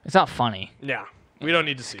seen it. It's not funny. Yeah, we don't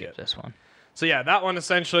need to see it. This one. So yeah, that one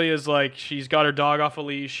essentially is like she's got her dog off a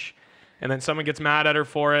leash, and then someone gets mad at her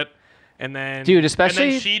for it, and then Dude, and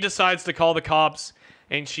especially- then she decides to call the cops,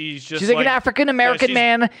 and she's just She's like, an African American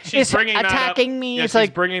man is bringing that up- attacking me. Yeah, It's she's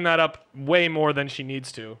like bringing that up way more than she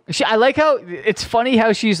needs to. I like how it's funny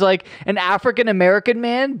how she's like an African American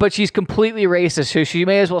man, but she's completely racist, so she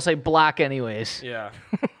may as well say black anyways. Yeah.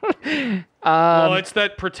 Well, it's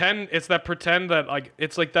that pretend. It's that pretend that like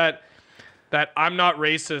it's like that I'm not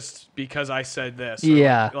racist because I said this. Or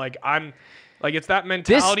Yeah. Like I'm. Like it's that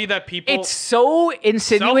mentality that people. It's so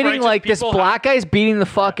insinuating, Self-righteous like this people black guy's beating the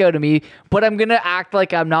fuck out of me, but I'm gonna act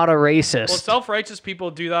like I'm not a racist. Well, self-righteous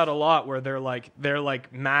people do that a lot, where they're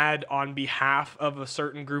like mad on behalf of a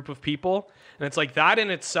certain group of people, and it's like that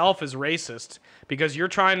in itself is racist because you're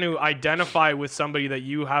trying to identify with somebody that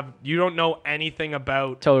you don't know anything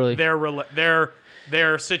about. Totally.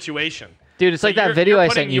 Their situation. Dude, it's like that you're- video you're I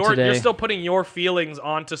putting sent you You're today. still putting your feelings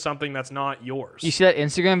onto something that's not yours. You see that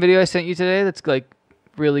Instagram video I sent you today? That's like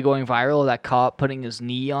really going viral. That cop putting his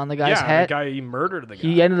knee on the guy's yeah, head. the guy, he murdered the guy.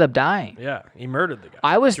 He ended up dying. Yeah, he murdered the guy.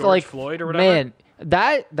 I was George like, Floyd or whatever. man,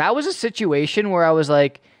 that was a situation where I was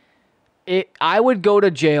like, I would go to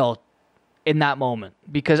jail in that moment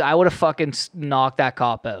because I would have fucking knocked that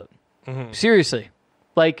cop out. Mhm. Seriously.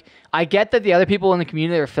 Like, I get that the other people in the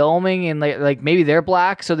community are filming and like maybe they're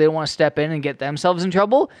black, so they don't want to step in and get themselves in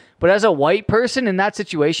trouble. But as a white person in that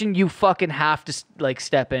situation, you fucking have to like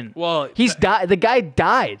step in. Well, he's died. The guy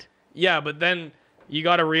died. Yeah, but then you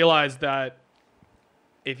got to realize that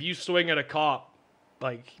if you swing at a cop,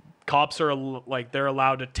 like cops are like they're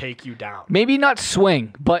allowed to take you down. Maybe not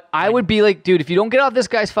swing, but I would be like, dude, if you don't get off this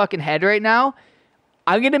guy's fucking head right now,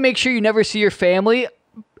 I'm gonna make sure you never see your family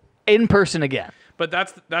in person again. But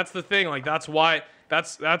that's the thing. Like that's why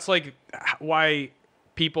that's like why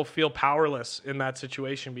people feel powerless in that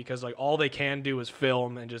situation because like all they can do is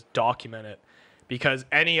film and just document it. Because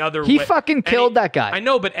any other He fucking killed that guy. I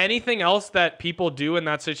know, but anything else that people do in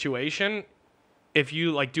that situation, if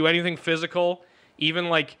you like do anything physical, even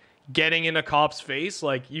like getting in a cop's face,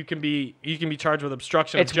 like you can be charged with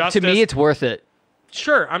obstruction of justice. To me, it's worth it.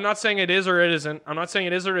 Sure, I'm not saying it is or it isn't. I'm not saying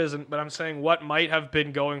it is or isn't, but I'm saying what might have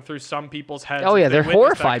been going through some people's heads. Oh if yeah, they they're witnessed that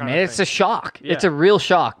horrified, kind man. of It's thing. a shock. Yeah. It's a real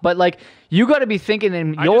shock. But like, you got to be thinking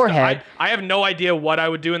in I your just- head. I have no idea what I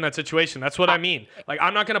would do in that situation. That's what I mean. Like,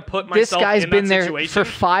 I'm not gonna put This myself guy's in been that there situation. for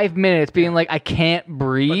 5 minutes, being like, I can't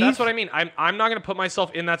breathe. But that's what I mean. I'm not gonna put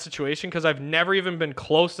myself in that situation because I've never even been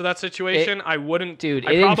close to that situation. I wouldn't. Dude,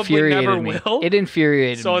 I it probably infuriated never me. will. It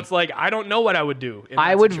infuriated So me. it's like I don't know what I would do. In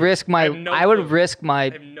I that would situation. risk my. I have no I would clue. risk my. I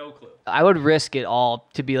have no clue. I would risk it all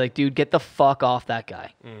to be like, dude, get the fuck off that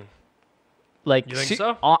guy. Like, You think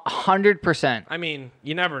so? 100%. I mean,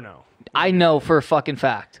 you never know. I know for a fucking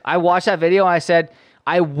fact. I watched that video and I said,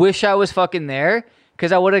 I wish I was fucking there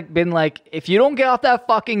because I would have been like, if you don't get off that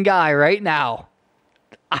fucking guy right now,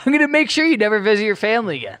 I'm going to make sure you never visit your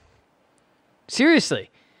family again. Seriously.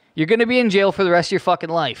 You're going to be in jail for the rest of your fucking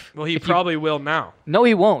life. Well, he probably will now. No,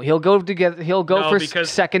 he won't. He'll go together. He'll go No, for because-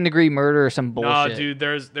 second-degree murder or some bullshit. No, dude.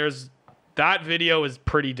 There's that video is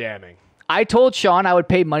pretty damning. I told Sean I would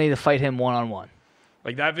pay money to fight him one-on-one.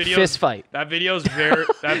 Like that video. Fist fight. That video's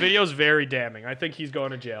very damning. I think he's going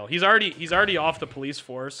to jail. He's already off the police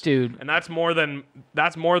force, Dude. And that's more than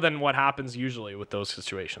what happens usually with those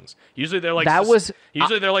situations. Usually they're like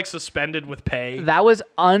they're like suspended with pay. That was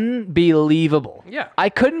unbelievable. Yeah. I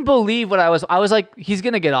couldn't believe what I was like, he's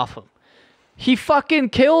going to get off him. He fucking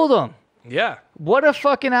killed him. Yeah, What a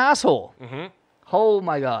fucking asshole. Mm-hmm. Oh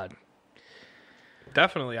my God.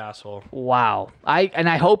 definitely asshole. Wow. I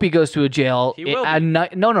hope he goes to a jail. He will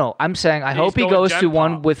No. I'm saying I hope he going goes Gen to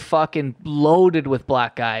one Pop. with fucking loaded with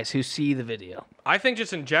black guys who see the video. I think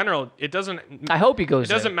just in general, it doesn't. I hope he goes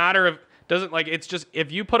It doesn't there. matter if doesn't like it's just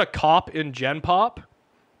if you put a cop in Gen Pop,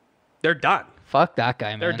 they're done. Fuck that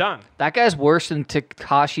guy, man. They're done. That guy's worse than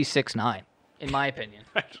Tekashi 6ix9ine, in my opinion.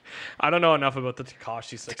 I don't know enough about the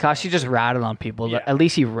Tekashi 6. Tekashi just ratted on people. Yeah. At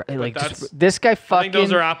least he that's- this guy I fucking. think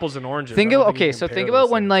those are apples and oranges. Think I don't about think you okay, so compare think those about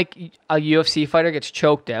when things. like a UFC fighter gets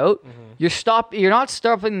choked out. You're not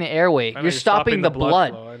stopping the airway. know, You're stopping the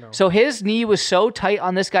blood. flow, I know. So his knee was so tight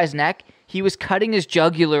on this guy's neck, he was cutting his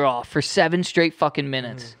jugular off for 7 straight fucking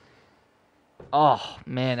minutes. Oh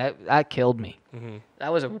man, that killed me.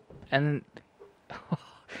 That was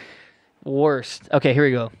worst. Okay, here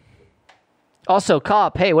we go. Also,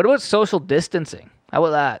 cop. Hey, what about social distancing? How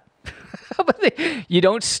about that? How about you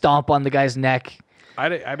don't stomp on the guy's neck.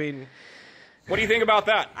 I mean, What do you think about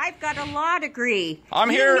that? I've got a law degree. I'm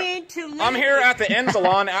You here. need to leave I'm here at the this- end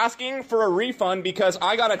salon asking for a refund because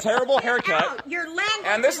I got a terrible haircut. Out. Your language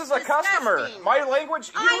And this is a customer. disgusting. My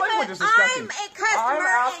language, your language is disgusting. I'm a customer, I'm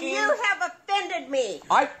asking. and you have offended me.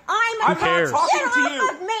 I'm I'm cares? not talking Get to off you.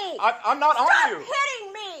 of me. I'm not on Stop you.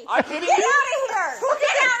 hitting me. I'm hitting Get you. out of here. Look Get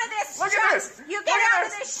at out of this. Look shop. at this. You Look get at out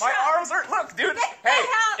of this. My shop. arms are. Look, dude. Get the Hey,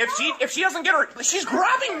 hell if she doesn't get her, she's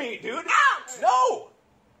grabbing me, dude. Out.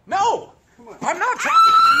 No. I'm not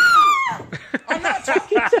talking to you. I'm not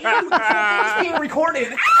talking to you. It's being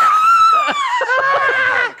recorded.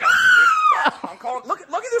 I'm calling. Look at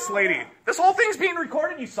this lady. This whole thing's being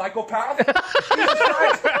recorded. You psychopath. Jesus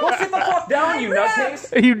Christ. Go sit the fuck down, you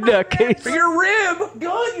nutcase. You nutcase. Your rib.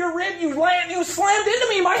 Good. Your rib. You slammed into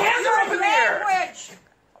me. My hands are up in the air. Language.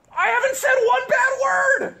 I haven't said one bad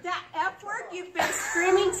word. That F word you've been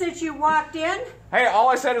screaming since you walked in. Hey, all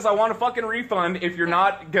I said is I want a fucking refund if you're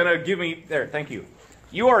not gonna give me... There, thank you.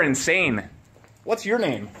 You are insane. What's your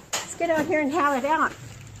name? Let's get out here and have it out.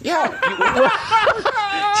 Yeah.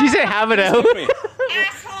 She said, "Have it out." Excuse me.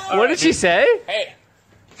 Asshole. What did she say? Hey.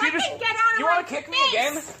 Fucking get out of You my want to kick me face.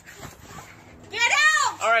 again? Get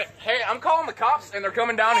out. All right. Hey, I'm calling the cops, and they're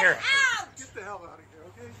coming down here. Out.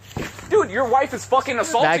 Dude, your wife is fucking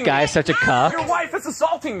assaulting me. That guy's such a cuck. Your wife is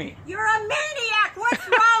assaulting me. You're a maniac. What's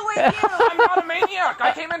wrong with you? I'm not a maniac.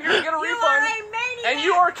 I came in here to get a You refund. are a maniac. And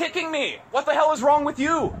you are kicking me. What the hell is wrong with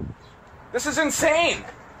you? This is insane.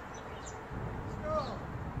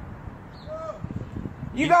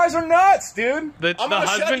 You guys are nuts, dude. the I'm gonna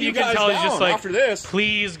shut husband, you can guys tell, he's down just like, after this.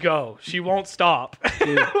 please go. She won't stop.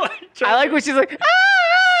 I like when she's like, "Ah!"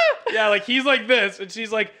 Yeah, like he's like this, and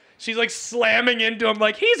she's like slamming into him,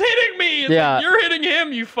 like he's hitting me. It's Yeah. like, you're hitting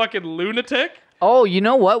him, you fucking lunatic. Oh, you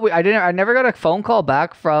know what? I never got a phone call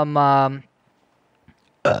back from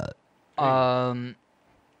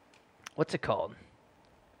what's it called?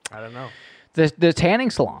 I don't know. The tanning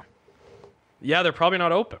salon. Yeah, they're probably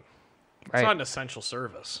not open. It's Right. not an essential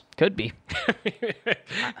service. Could be.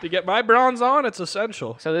 To get my bronze on, it's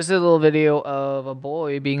essential. So this is a little video of a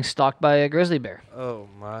boy being stalked by a grizzly bear. Oh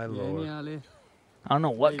my lord. I don't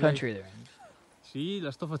know what country they're in. Sì,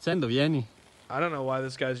 la sto facendo, vieni. I don't know why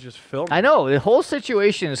this guy's just filming. I know, the whole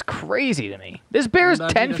situation is crazy to me. This bear is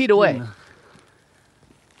 10 feet away.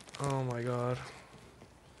 Oh my god.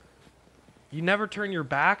 You never turn your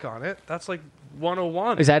back on it. That's like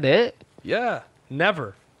 101. Is that it? Yeah.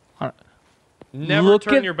 Never. Huh. Never Look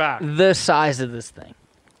turn at your back. the size of this thing.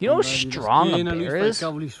 You know how strong a bear is?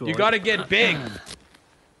 You got to get big.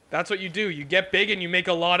 That's what you do. You get big and you make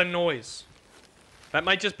a lot of noise. That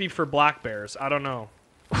might just be for black bears. I don't know.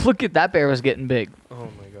 Look at that bear was getting big. Oh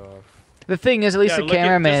my god. The thing is, at least the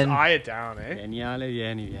cameraman. Just eye it down,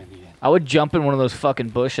 eh? I would jump in one of those fucking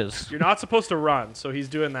bushes. You're not supposed to run, so he's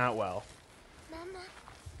doing that well.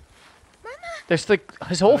 There's like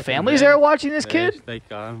his whole family's there watching this kid. Does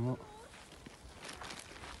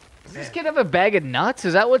this kid have a bag of nuts?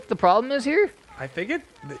 Is that what the problem is here? I think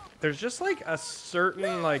there's just like a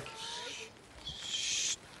certain like.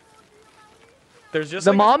 There's just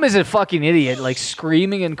the like mom is a fucking idiot, like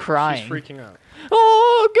screaming and crying. She's freaking out.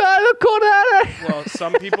 Oh God, I caught at it. Well,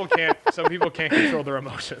 some people can't. Some people can't control their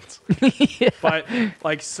emotions. Yeah. But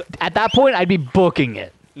like at that point, I'd be booking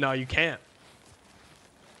it. No, you can't.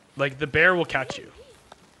 Like the bear will catch you.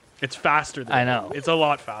 It's faster than I know. you. It's a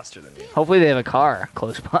lot faster than you. Hopefully, they have a car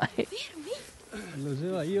close by. I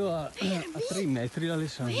mean,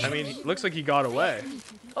 it looks like he got away.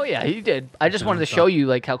 Oh yeah, he did. I just wanted to show you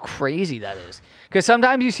like how crazy that is. Because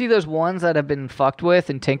sometimes you see those ones that have been fucked with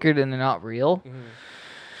and tinkered and they're not real. Mm-hmm.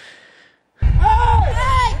 Hey,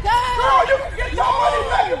 girl, you can get your money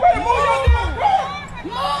back. You better move your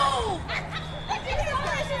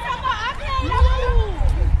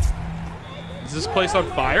damn Is this place on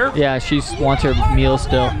fire? Yeah, she wants her meal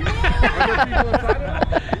still.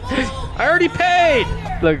 I already paid.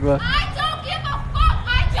 Look. I don't give a fuck.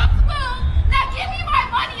 I just moved. Now give me my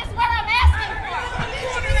money is what I'm asking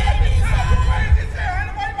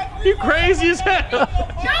for. You crazy as hell.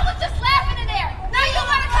 Y'all was just laughing in there. Now you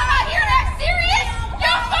want to come out here and act serious?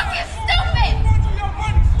 You're fucking stupid.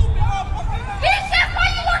 Bitch, that's why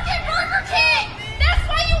you work at Burger King. That's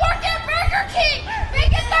why you work at Burger King.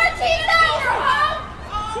 Making $13 an hour, huh?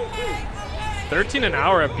 13 an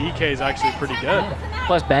hour at BK is actually pretty good.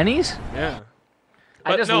 Plus Benny's? Yeah.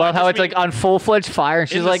 I just love how it's like on full-fledged fire, and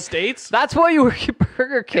she's in the like, States, "That's why you work at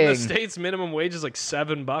Burger King." In the States, minimum wage is like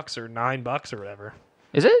 $7 or $9 or whatever.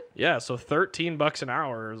 Is it? Yeah, so $13 an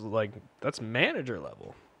hour is like that's manager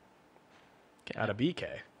level at a BK.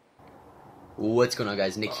 What's going on,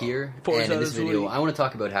 guys? Nick here, and in this video, I want to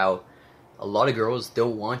talk about how a lot of girls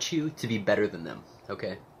don't want you to be better than them.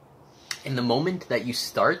 Okay, in the moment that you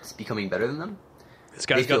start becoming better than them, this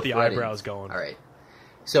guy's got the eyebrows going. All right.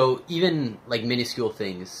 So even like minuscule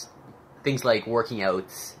things like working out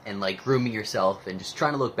and like grooming yourself and just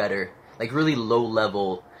trying to look better, like really low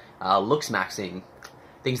level looks maxing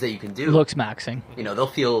things that you can do. Looks maxing. You know, they'll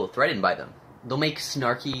feel threatened by them. They'll make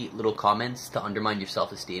snarky little comments to undermine your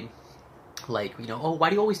self-esteem. Like, you know, oh,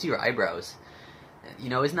 why do you always do your eyebrows?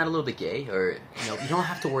 You know, isn't that a little bit gay? Or, you know, you don't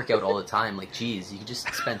have to work out all the time. Like, geez, you can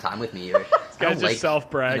just spend time with me. Or, This guy's just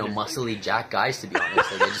self-bragging. You know, muscly jack guys, to be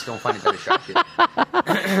honest. Like, I just don't find it that attractive. Or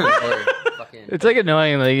fucking... It's like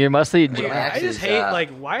annoying. Like you're muscly and I just hate like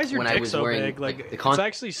why is your when I dick was so wearing, big? Like like, the it's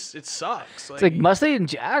actually it sucks. It's like muscly and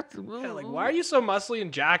jacked. Yeah, like why are you so muscly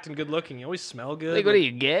and jacked and good looking? You always smell good. Like what are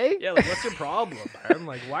you gay? Yeah, like what's your problem, man?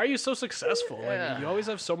 Like why are you so successful? Like you always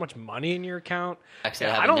have so much money in your account. Actually,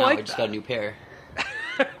 Yeah, I I don't now. like I just that. got a new pair.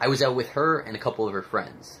 I was out with her and a couple of her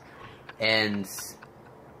friends, and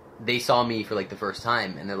they saw me for like the first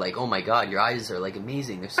time, and they're like, "Oh my god, your eyes are like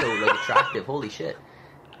amazing. They're so like attractive. Holy shit!"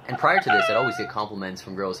 And prior to this, I'd always get compliments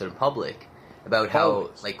from girls out in public about how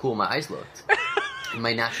like cool my eyes looked. And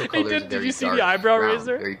my natural Hey, color is did very you see dark, the eyebrow brown,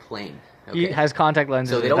 raiser? very plain. He has contact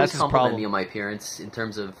lenses. So they'd That's always his compliment problem. me on my appearance in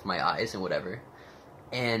terms of my eyes and whatever.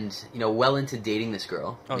 And you know, well into dating this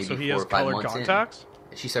girl, Oh, maybe so he 4 has or 5 colored months contacts?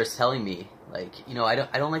 in, she starts telling me like, you know, I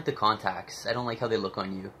don't like the contacts. I don't like how they look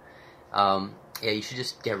on you. Yeah, you should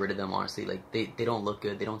just get rid of them. Honestly, like they don't look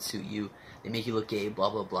good. They don't suit you. They make you look gay. Blah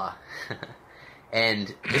blah blah.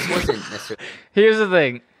 And this wasn't necessarily. Here's the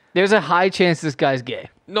thing. There's a high chance this guy's gay.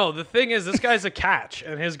 No, the thing is, this guy's a catch,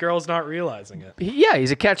 and his girl's not realizing it. Yeah,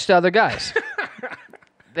 he's a catch to other guys.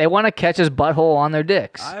 They want to catch his butthole on their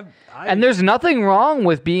dicks. And there's nothing wrong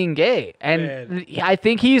with being gay. And Man. I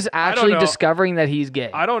think he's actually know. discovering that he's gay.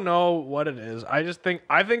 I don't know what it is. I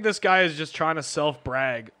think this guy is just trying to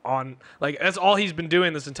self-brag on, like, that's all he's been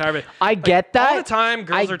doing this entire bit. I get that. All the time,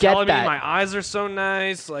 girls I are get telling that. me my eyes are so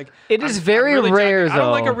nice. Like, It is I'm very really rare, jacked. I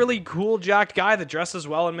don't like though. a really cool, jacked guy that dresses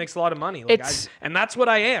well and makes a lot of money. Like, and that's what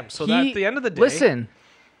I am. So that at the end of the day,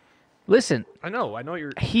 Listen. I know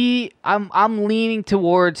you're. I'm leaning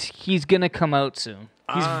towards he's gonna come out soon.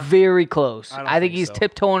 He's very close. I don't I think think he's so.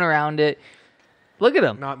 tiptoeing around it. Look at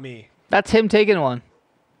him. Not me. That's him taking one.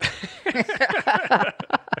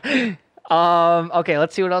 Okay,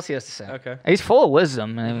 let's see what else he has to say. Okay. He's full of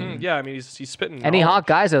wisdom. I mean, Yeah, I mean, he's spitting. any knowledge. hot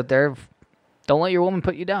guys out there, don't let your woman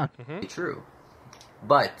put you down. True.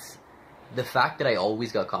 But the fact that I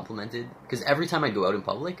always got complimented, because every time I'd go out in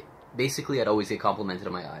public, basically I'd always get complimented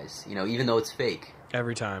on my eyes. You know, even though it's fake.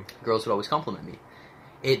 Every time. Girls would always compliment me.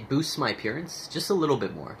 It boosts my appearance just a little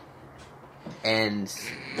bit more. And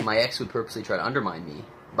my ex would purposely try to undermine me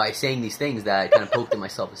by saying these things that kind of poked at my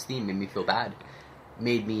self-esteem, made me feel bad.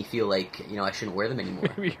 Made me feel like, you know, I shouldn't wear them anymore.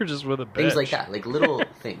 Maybe you're just with a bitch. Things like that, like little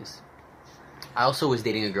things. I also was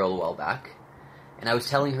dating a girl a while back, and I was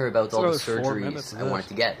telling her about all the surgeries I wanted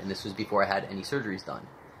to get, and this was before I had any surgeries done.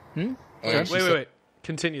 And she said, Wait.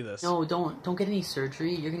 Continue this. No, don't get any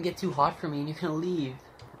surgery. You're gonna get too hot for me, and you're gonna leave.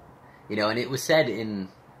 You know, and it was said in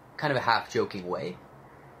kind of a half-joking way,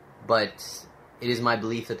 but it is my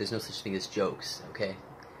belief that there's no such thing as jokes, okay?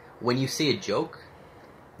 When you say a joke,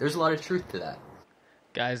 there's a lot of truth to that.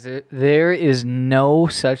 Guys, there is no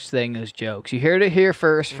such thing as jokes. You heard it here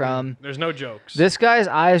first from... There's no jokes. This guy's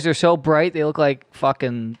eyes are so bright, they look like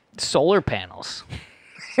fucking solar panels.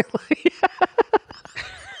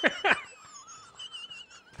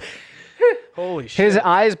 Holy shit. His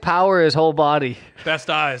eyes power his whole body. Best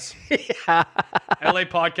eyes. Yeah. LA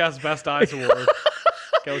Podcast Best Eyes Award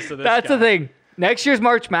goes to this That's guy. the thing. Next year's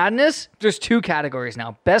March Madness, there's 2 categories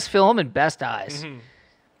now. Best film and best eyes.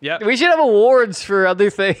 Yeah. We should have awards for other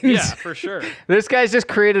things. Yeah, for sure. This guy's just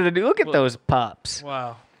created a new... Look at those pups.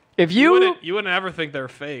 Wow. If You wouldn't ever think they're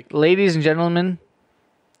fake. Ladies and gentlemen,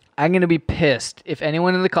 I'm going to be pissed if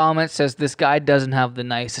anyone in the comments says this guy doesn't have the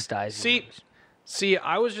nicest eyes. See,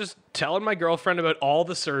 I was just telling my girlfriend about all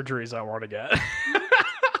the surgeries I want to get.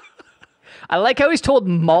 I like how he's told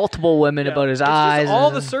multiple women about his It's eyes. just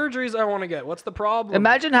all the surgeries I want to get. What's the problem?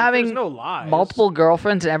 Imagine There's having no lies. multiple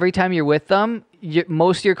girlfriends, and every time you're with them,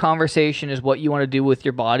 most of your conversation is what you want to do with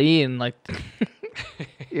your body and like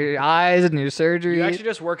your eyes and your surgery. You actually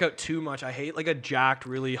just work out too much. I hate like a jacked,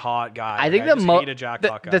 really hot guy. I think I just hate a jacked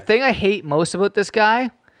hot guy. the thing I hate most about this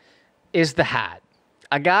guy is the hat.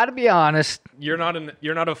 I gotta be honest. You're not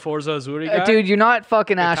a Forza Azzurri guy? Dude, you're not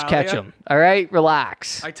fucking Ash Italia? Ketchum. All right,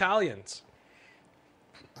 relax. Italians.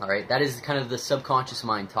 All right, that is kind of the subconscious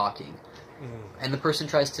mind talking. And the person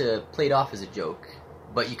tries to play it off as a joke,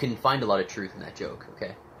 but you can find a lot of truth in that joke,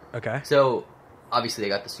 okay? Okay. So, obviously they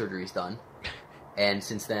got the surgeries done, and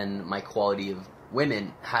since then, my quality of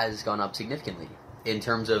women has gone up significantly. In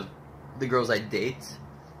terms of the girls I date,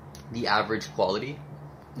 the average quality,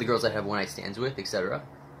 the girls I have one-night stands with, etc.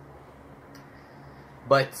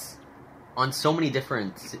 But on so many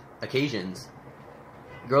different occasions,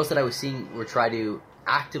 girls that I was seeing were trying to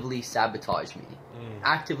actively sabotage me,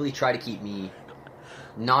 actively try to keep me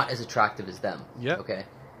not as attractive as them. Yeah. Okay.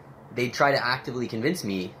 They try to actively convince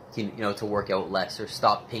me, to work out less or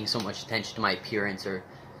stop paying so much attention to my appearance, or,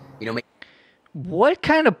 What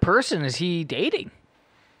kind of person is he dating?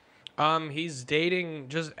 He's dating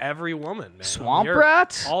just every woman, man. Swamp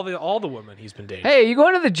rats? All the women he's been dating. Hey, you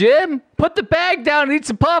going to the gym? Put the bag down and eat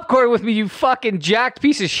some popcorn with me, you fucking jacked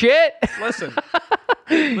piece of shit.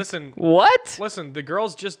 Listen. What? Listen, the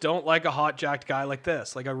girls just don't like a hot, jacked guy like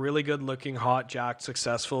this. Like a really good-looking, hot, jacked,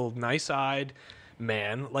 successful, nice-eyed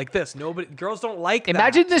man like this. Girls don't like that.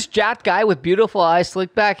 Imagine this jacked guy with beautiful eyes,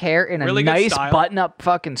 slick back hair, and Really a good nice style. button-up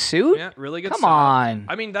fucking suit. Yeah, really good Come style. on.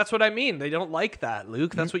 I mean, that's what I mean. They don't like that,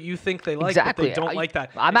 Luke. That's what you think they like, Exactly. but they don't like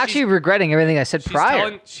that. I'm actually regretting everything I said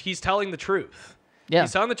prior. He's telling the truth. Yeah.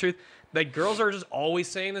 He's telling the truth. Like, girls are just always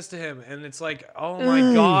saying this to him, and it's like, oh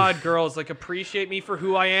my God, girls, like, appreciate me for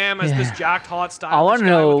who I am as this jacked, hot, stylish I want to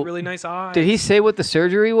guy know, with really nice eyes. did he say what the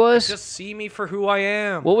surgery was? Just see me for who I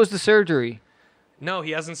am. What was the surgery? No,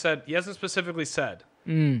 he hasn't said. He hasn't specifically said.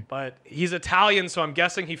 Mm. But he's Italian, so I'm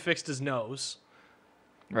guessing he fixed his nose.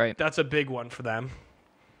 Right. That's a big one for them.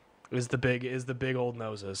 Is the big old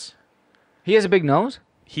noses. He has a big nose?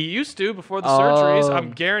 He used to before the surgeries.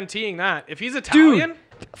 I'm guaranteeing that. If he's Italian,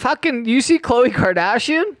 fucking, you see Khloe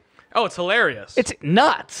Kardashian? oh, it's hilarious. It's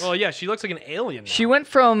nuts. Well, yeah, she looks like an alien. Now. She went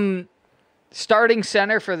from starting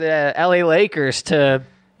center for the LA Lakers to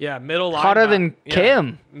Yeah, middle hotter than yeah,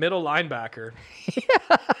 Kim. middle linebacker.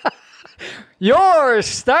 Your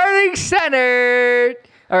starting center.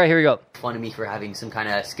 All right, here we go. fun of me for having some kind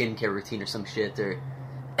of skincare routine or some shit, or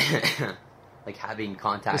like having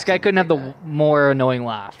contacts. This guy couldn't have the more annoying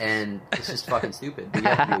laugh. And it's just fucking stupid. But you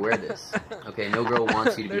have to be aware of this. Okay, no girl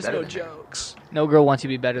wants you to be There's better no than jokes. No girl wants you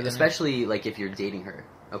to be better than her. Especially like if you're dating her.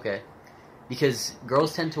 Okay, because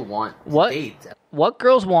girls tend to want to date. What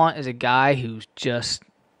girls want is a guy who's just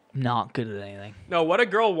not good at anything. No, what a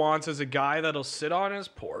girl wants is a guy that'll sit on his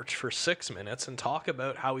porch for 6 minutes and talk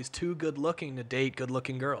about how he's too good looking to date good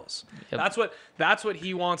looking girls. Yep. That's what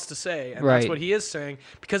he wants to say, and Right. that's what he is saying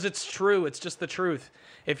because it's true. It's just the truth.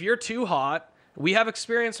 If you're too hot, we have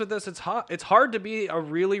experience with this. It's hot. It's hard to be a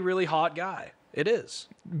really, really hot guy. It is.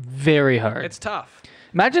 Very hard. It's tough.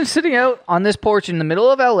 Imagine sitting out on this porch in the middle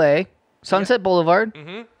of LA, Sunset Boulevard,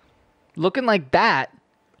 looking like that,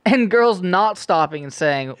 and girls not stopping and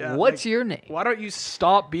saying, Yeah, "What's like, your name?" Why don't you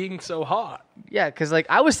stop being so hot? Yeah, because like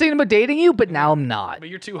I was thinking about dating you, but now I'm not. But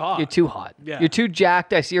you're too hot. You're too hot. Yeah. You're too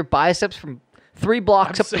jacked. I see your biceps from 3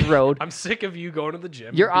 blocks up the road. I'm sick of you going to the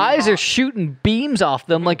gym. Your and being eyes hot. are shooting beams off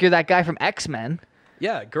them like you're that guy from X-Men.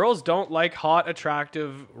 Yeah, girls don't like hot,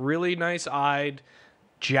 attractive, really nice-eyed,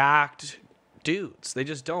 jacked dudes. They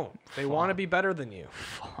just don't. They want to be better than you.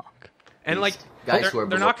 Fuck. And like Guys who are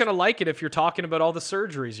they're not going to like it if you're talking about all the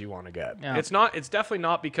surgeries you want to get. Yeah. It's definitely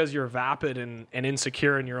not because you're vapid and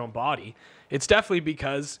insecure in your own body. It's definitely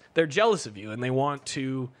because they're jealous of you and they want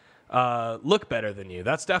to look better than you.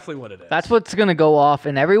 That's definitely what it is. That's what's going to go off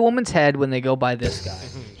in every woman's head when they go by this guy.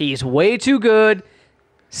 He's way too good.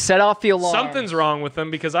 Set off the alarm. Something's wrong with them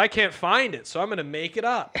because I can't find it, so I'm going to make it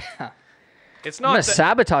up. It's not I'm going that- to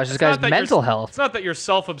sabotage this it's guy's not that you're- mental health. It's not that you're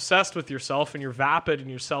self-obsessed with yourself and you're vapid and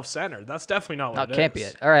you're self-centered. That's definitely not what No, it can't is. be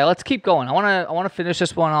it. All right, let's keep going. I want to finish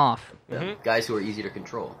this one off. Guys who are easy to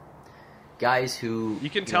control. Guys who You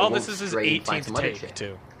can tell this won't is his stray and find 18th some other take, chick.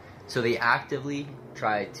 too. So they actively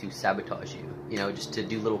try to sabotage you, just to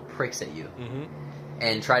do little pricks at you.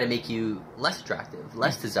 And try to make you less attractive,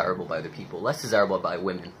 less desirable by other people, less desirable by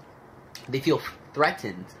women. They feel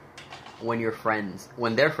threatened when their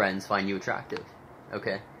friends find you attractive.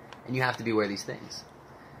 Okay? And you have to be aware of these things.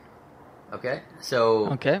 Okay?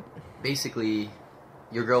 So basically,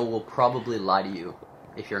 your girl will probably lie to you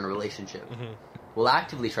if you're in a relationship. Will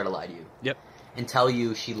actively try to lie to you. Yep. And tell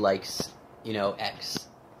you she likes, X.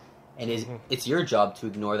 And it's your job to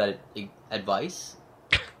ignore that advice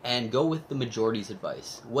and go with the majority's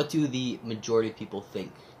advice. What do the majority of people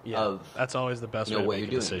think of that's always the best way to what make you're a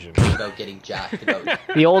doing decision. about getting jacked, about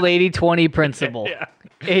The old 80-20 principle. Yeah.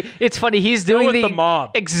 It's funny. He's doing with the, the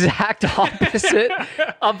mob. exact opposite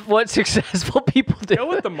of what successful people do. Go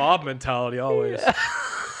with the mob mentality always.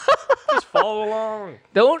 Just follow along.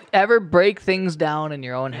 Don't ever break things down in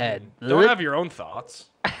your own head. Don't have your own thoughts.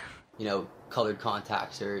 colored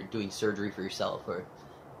contacts or doing surgery for yourself or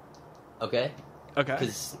okay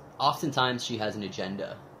because oftentimes she has an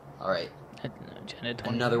agenda. All right,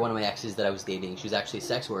 another one of my exes that I was dating, she was actually a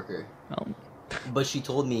sex worker. But she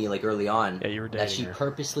told me early on that she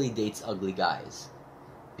purposely dates ugly guys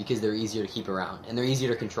because they're easier to keep around and they're easier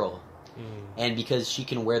to control, and because she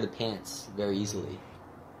can wear the pants very easily.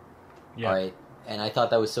 All right. And I thought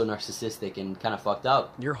that was so narcissistic and kind of fucked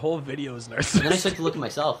up. Your whole video is narcissistic. And then I started to look at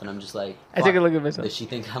myself, and I'm just like, I took a look at myself. Does she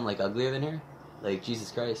think I'm uglier than her?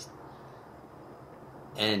 Jesus Christ.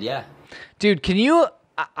 And yeah, dude, can you?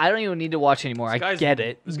 I don't even need to watch anymore. I get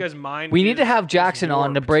it. This guy's mind. We need to have is Jackson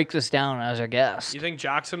on to warped. break this down as our guest. You think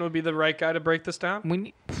Jackson would be the right guy to break this down? We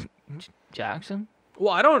need Jackson.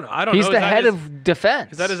 Well, I don't know. He's know. the head of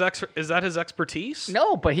defense. Is that his expertise?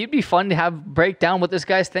 No, but he'd be fun to have break down what this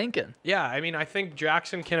guy's thinking. Yeah, I mean, I think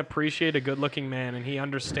Jackson can appreciate a good-looking man, and he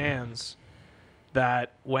understands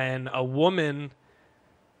that when a woman.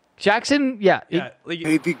 Jackson,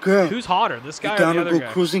 Baby girl, who's hotter, this guy you or down the to other go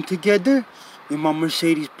guy? cruising together in my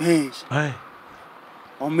Mercedes Benz? Hey.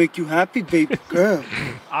 I'll make you happy, baby girl.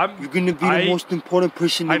 You're gonna be the most important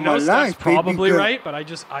person I in know my that's life, probably baby girl. right, but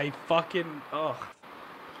I fucking ugh.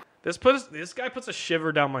 This guy puts a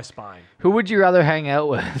shiver down my spine. Who would you rather hang out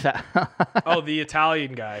with? Oh, the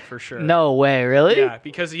Italian guy for sure. No way, really? Yeah,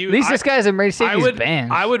 because at least this guy's a Mercedes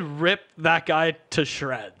Benz. I would rip that guy to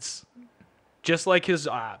shreds, just like his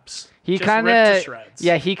abs. He Just kind ripped to of, shreds.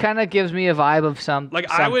 yeah, he kind of gives me a vibe of something.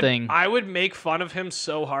 I would make fun of him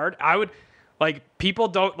so hard. I would, people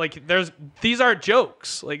don't these aren't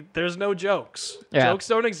jokes. There's no jokes. Yeah. Jokes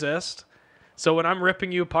don't exist. So when I'm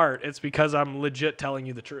ripping you apart, it's because I'm legit telling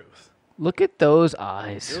you the truth. Look at those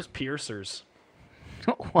eyes. Those piercers.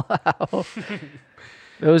 Wow.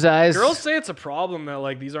 Those eyes. Girls say it's a problem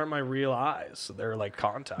that these aren't my real eyes. So they're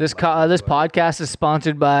contact. This podcast is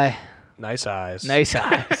sponsored by Nice Eyes. Nice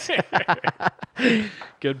Eyes.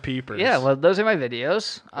 Good peepers. Yeah, well, those are my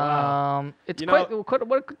videos. Wow. It's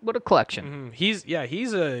what a collection. He's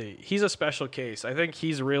a special case. I think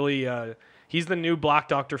he's really he's the new Black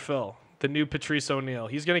Dr. Phil, the new Patrice O'Neal.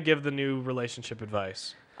 He's gonna give the new relationship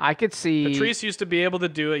advice. I could see Patrice used to be able to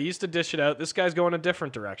do it. He used to dish it out. This guy's going a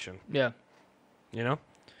different direction. Yeah. You know?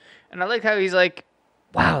 And I like how he's like,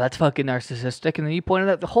 wow, that's fucking narcissistic. And then you pointed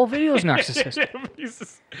out the whole video is narcissistic.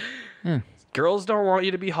 Girls don't want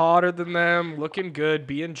you to be hotter than them, looking good,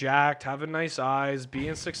 being jacked, having nice eyes,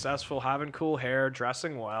 being successful, having cool hair,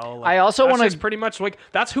 dressing well. Like, I also that's wanna- just pretty much like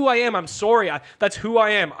that's who I am. I'm sorry. That's who I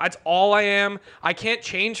am. That's all I am. I can't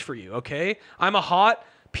change for you, okay? I'm a hot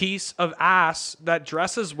piece of ass that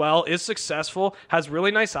dresses well, is successful, has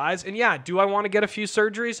really nice eyes, and yeah, do I want to get a few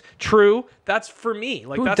surgeries? True. That's for me.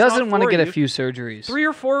 Like Who that's doesn't want to get a few surgeries? 3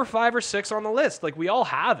 or 4 or 5 or 6 on the list. Like we all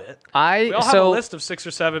have it. We all have a list of 6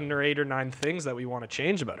 or 7 or 8 or 9 things that we want to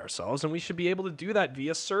change about ourselves, and we should be able to do that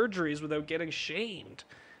via surgeries without getting shamed.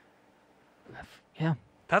 Yeah.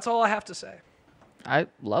 That's all I have to say. I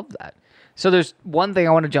love that. So there's one thing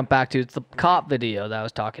I want to jump back to. It's the cop video that I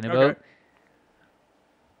was talking about. Okay.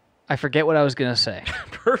 I forget what I was going to say.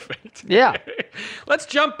 Perfect. Yeah. Let's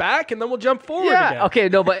jump back and then we'll jump forward Yeah. again. Okay.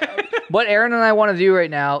 No, but what Aaron and I want to do right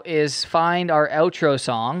now is find our outro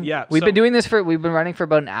song. Yeah, We've so- been doing this we've been running for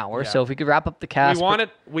about an hour. Yeah. So if we could wrap up the cast.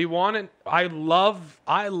 We want it. I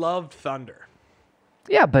loved Thunder.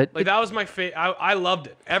 Yeah, but Like that was my favorite. I loved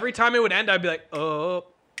it. Every time it would end, I'd be like, oh.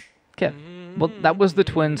 okay. Well, that was the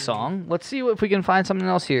Twin song. Let's see if we can find something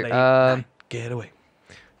else here. Get away.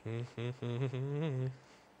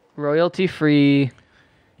 Royalty free.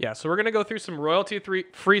 Yeah, so we're gonna go through some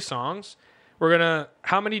royalty-free songs. We're gonna.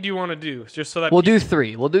 How many do you want to do? Just so that We'll do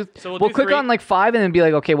 3. We'll do. So we'll we'll do click 3. on like 5 and then be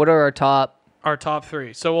like, okay, what are our top? Our top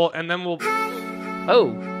 3. So we'll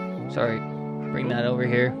Oh, sorry. Bring that over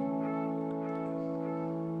here.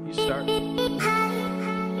 You start.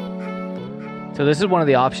 So this is one of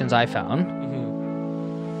the options I found.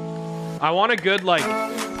 I want a good like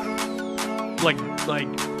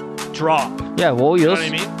drop. Yeah, well, You know you'll what I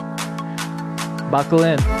mean? buckle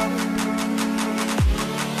in.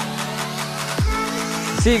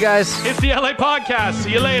 See you guys. It's the LA Podcast.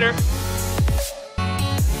 See you later.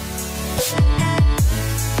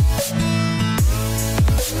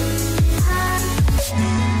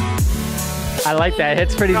 I like that.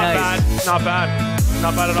 It's pretty Not nice. bad. Not bad.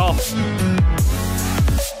 Not bad at all.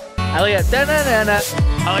 I like it. Da-na-na-na.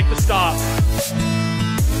 I like the stop.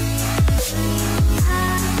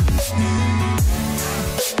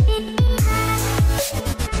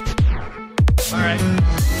 All right.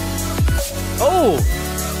 Oh,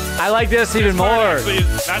 I like this even more.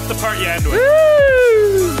 That's the part you end with.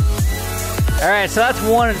 Woo! All right, so that's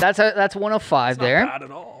one. That's 1 of 5 there. Not bad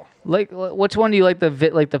at all. Like, which one do you like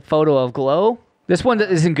the photo of Glow? This one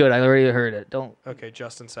isn't good. I already heard it. Don't. Okay,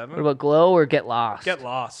 Justin 7. What about Glow or Get Lost? Get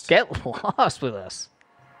Lost. Get Lost with us.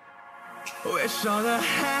 Wish all the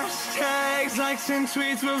hashtags, likes, and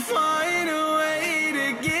tweets would find a way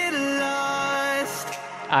to get lost.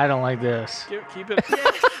 I don't like this. Keep it.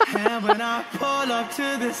 And when I pull up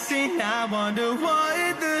to the scene, I wonder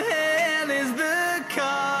what the hell is the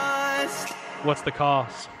cost. What's the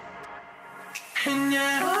cost? And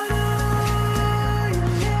yeah, I know you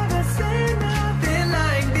never seen nothing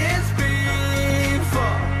like this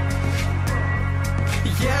before.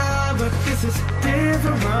 Yeah, but this is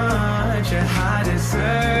different. You I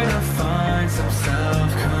deserve to find some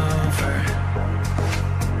self-comfort.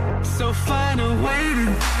 So find a way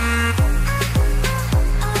to.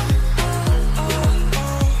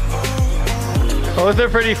 Both are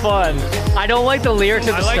pretty fun. I don't like the lyrics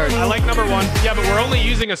at the start. I like number 1. Yeah, but we're only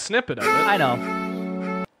using a snippet of it. I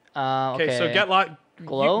know. Okay, so Get Lost.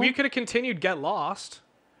 Glow? We could have continued Get Lost.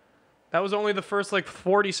 That was only the first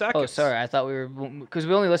 40 seconds. Oh, sorry. I thought we were because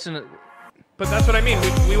we only listened to. But that's what I mean.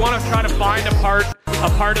 We want to try to find a part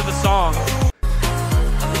of the song,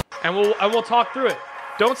 and we'll talk through it.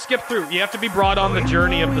 Don't skip through. You have to be brought on the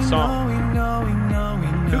journey of the song.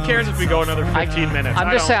 Who cares if we go another 15 minutes? I'm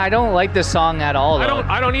just saying I don't like this song at all. Though.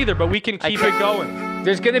 I don't either. But we can keep it going.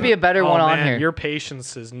 There's gonna be a better one on here. Your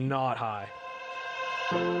patience is not high.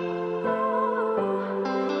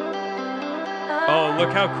 Oh,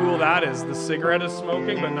 look how cool that is. The cigarette is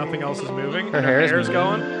smoking, but nothing else is moving. Her and hair is hair's moving.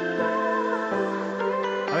 going.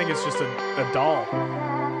 I think it's just a doll.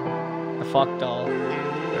 A fuck doll.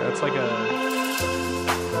 Yeah, it's like a...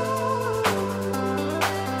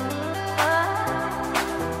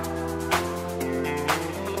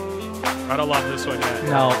 I don't love this one yet.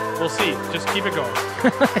 No. We'll see. Just keep it going.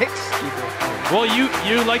 Well,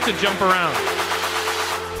 you like to jump around.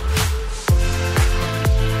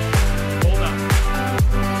 Hold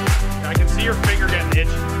on. I can see your finger getting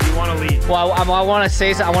itchy. You want to leave. Well, I want to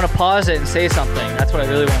say. I want to pause it and say something. That's what I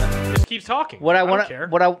really want to. Just keep talking. What I want don't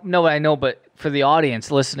care. I know, but for the audience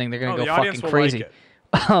listening, they're gonna the go audience fucking will crazy.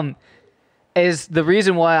 like is the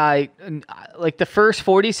reason why I like the first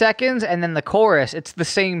 40 seconds and then the chorus. It's the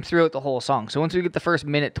same throughout the whole song. So once we get the first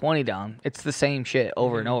minute 20 down, it's the same shit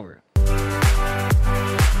over and over.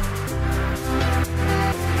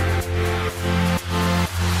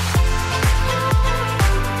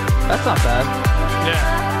 That's not bad.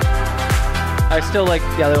 Yeah. I still like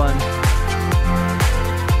the other one.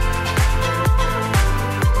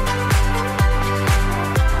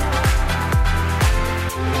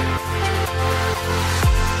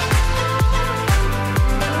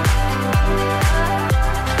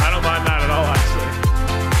 I don't mind that at all, actually.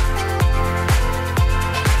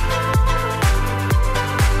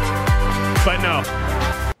 But no.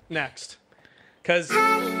 Next. Because...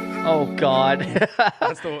 Oh, God.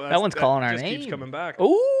 that one's calling our just name. Keeps coming back.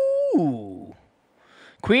 Ooh.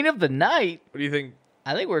 Queen of the Night. What do you think?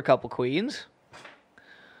 I think we're a couple queens.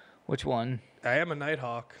 Which one? I am a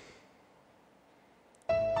Nighthawk.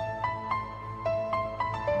 This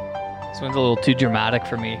one's a little too dramatic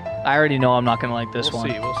for me. I already know I'm not going to like this one.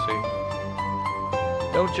 We'll see.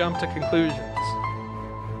 Don't jump to conclusions.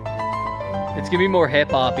 It's going to be more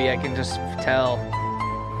hip-hop-y, I can just tell.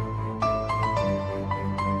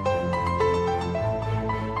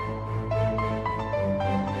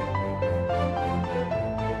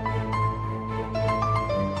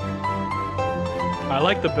 I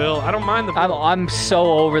like the bill. I don't mind the bill. I'm so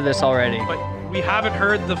over this already. But we haven't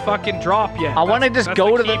heard the fucking drop yet. I want to just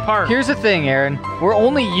go to the part. Here's the thing, Aaron. We're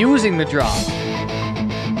only using the drop.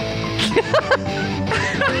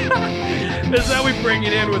 This is how we bring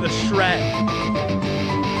it in with a shred.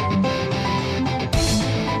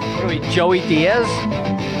 What are we, Joey Diaz?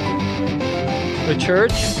 The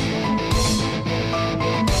Church?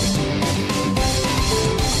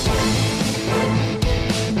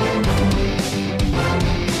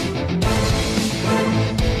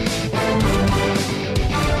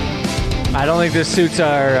 I don't think this suits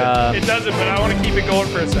our... It doesn't, but I want to keep it going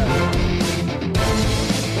for a second.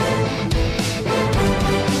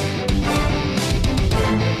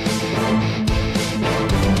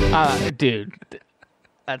 Dude,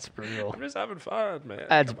 that's brutal. I'm just having fun, man.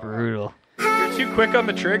 That's brutal. You're too quick on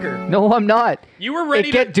the trigger. No, I'm not. You were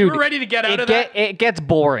ready. You were ready to get out of that. It gets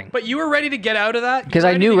boring. But you were ready to get out of that because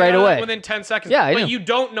I knew right away. Within 10 seconds. Yeah, I but knew. you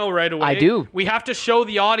don't know right away. I do. We have to show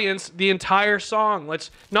the audience the entire song.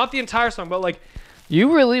 Not the entire song, but like.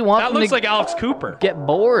 You really want that looks like Alex Cooper. Get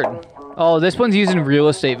bored. Oh, this one's using real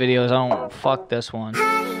estate videos. I don't fuck this one.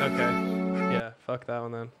 Okay. Yeah, fuck that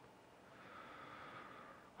one then.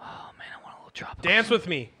 Drop Dance with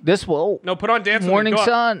me. This will. No, put on Dance Morning with me.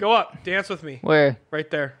 Sun. Go up. Dance with me. Where?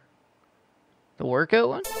 Right there. The workout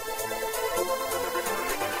one?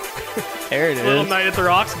 There it is. Little Night at the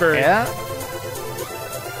Roxbury. Yeah.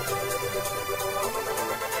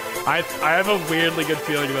 I have a weirdly good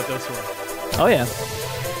feeling about this one. Oh, yeah.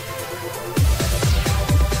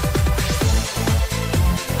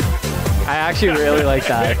 I actually really like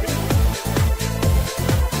that.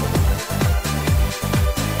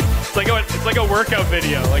 It's like a workout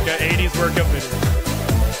video, like an 80s workout video.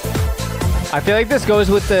 I feel like this goes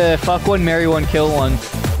with the fuck one, marry one, kill one.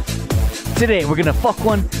 Today, we're gonna fuck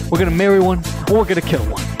one, we're gonna marry one, or we're gonna kill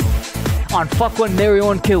one. On fuck one, marry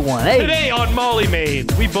one, kill one. Hey! Today on Molly Made,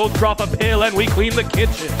 we both drop a pill and we clean the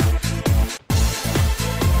kitchen.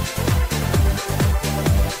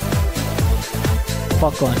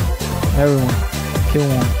 Fuck one, marry one, kill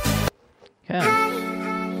one. Okay.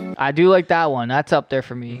 I do like that one. That's up there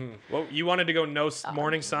for me. Mm-hmm. Well, you wanted to go No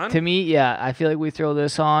Morning Sun? To me, yeah. I feel like we throw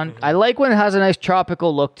this on. I like when it has a nice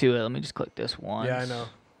tropical look to it. Let me just click this once. Yeah, I know.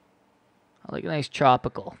 I like a nice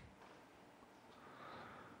tropical.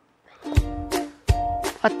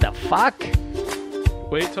 What the fuck?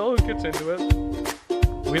 Wait till it gets into it.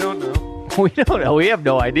 We don't know. We don't know. We have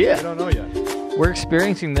no idea. We don't know yet. We're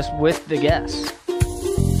experiencing this with the guests.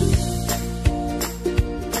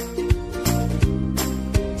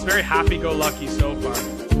 It's very happy-go-lucky so far.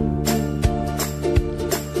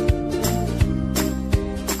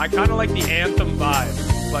 I kind of like the anthem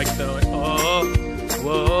vibe, like the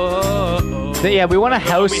whoa. Yeah, we want a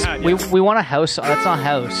house. We want a house. That's not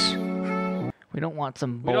house. We don't want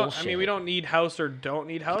some bullshit. We don't need house or don't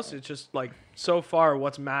need house. It's just like so far,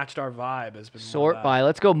 what's matched our vibe has been sort by.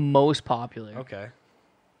 Let's go most popular. Okay.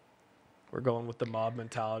 We're going with the mob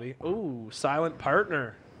mentality. Ooh, Silent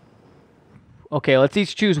Partner. Okay, let's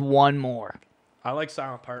each choose one more. I like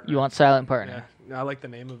Silent Partner. You want Silent Partner? Yeah, I like the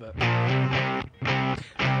name of it.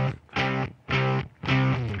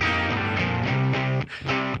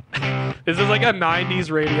 This is like a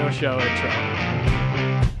 90s radio show intro.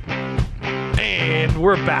 And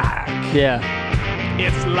we're back. Yeah.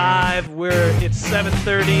 It's live. It's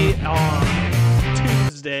 7:30 on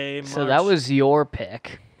Wednesday. So that was your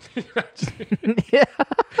pick.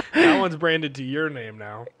 That one's branded to your name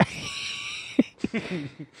now.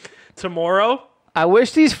 Tomorrow? I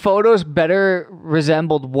wish these photos better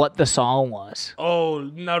resembled what the song was.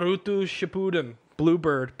 Oh, Naruto Shippuden.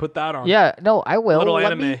 Bluebird. Put that on. Yeah, no, I will. Little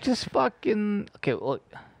Let anime. me just fucking... Okay, look.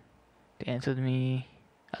 Dance with me.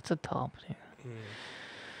 That's a top.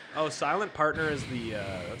 Oh, Silent Partner is the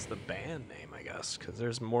that's the band name, I guess, because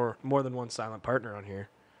there's more than one Silent Partner on here.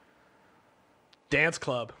 Dance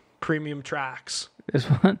Club, Premium Tracks. This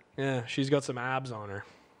one? Yeah, she's got some abs on her.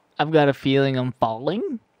 I've got a feeling I'm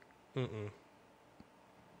falling. Mm-mm.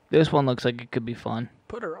 This one looks like it could be fun.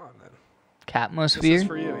 Put her on then. Catmosphere. This is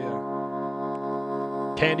for you,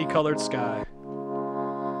 yeah. Candy colored sky.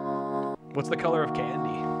 What's the color of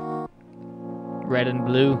candy? Red and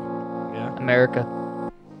blue. Yeah. America.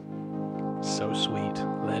 So sweet.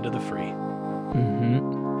 Land of the free.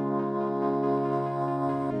 Mm-hmm.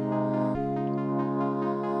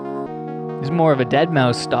 It's more of a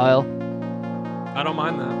Deadmau5 style. I don't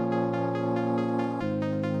mind that.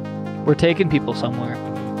 We're taking people somewhere.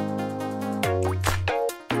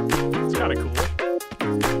 It's kind of cool.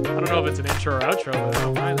 I don't know if it's an intro or outro, but I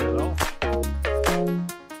don't mind it at all.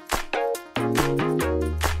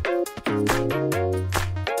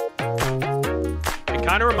 It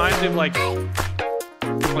kind of reminds me of like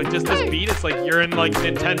just this beat. It's like you're in like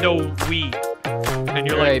Nintendo Wii, and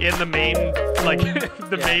you're like in the main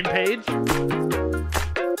the main page.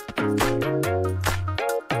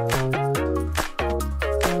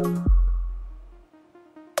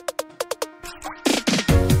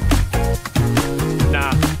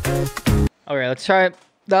 Nah. Okay, let's try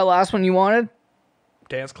that last one you wanted.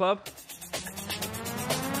 Dance Club.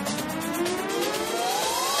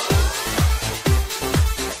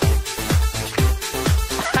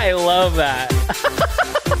 I love that.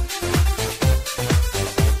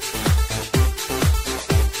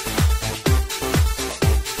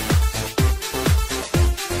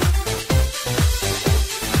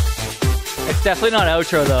 It's definitely not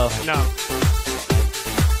outro though. No.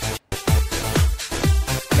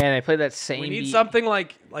 Man, they played that same We need beat. something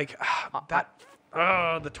like that.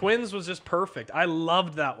 The Twins was just perfect. I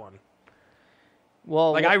loved that one.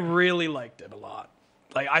 Well, I really liked it a lot.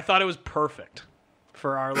 Like I thought it was perfect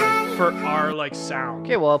for our sound.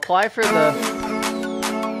 Okay, well, apply for the...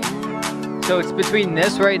 So it's between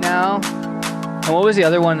this right now, and what was the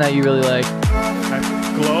other one that you really liked?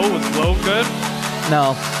 Glow? Was Glow good?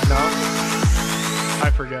 No. No? I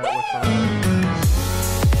forget which one.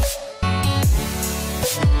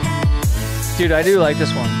 Dude, I do like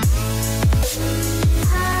this one.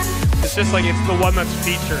 It's just like, it's the one that's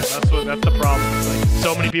featured. That's the problem. It's like,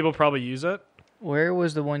 so many people probably use it. Where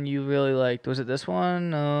was the one you really liked? Was it this one?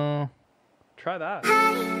 No. Try that.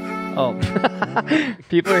 Oh.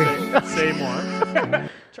 People are... Say more.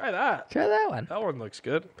 Try that. Try that one. That one looks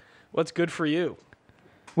good. What's good for you?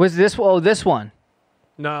 Was this... Oh, this one.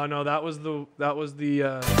 No, that was the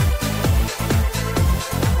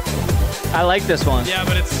I like this one. Yeah,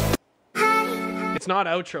 but it's not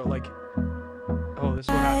outro. Like, oh, this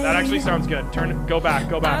one. That actually sounds good. Go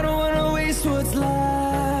back. I don't wanna waste what's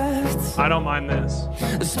left. I don't mind this.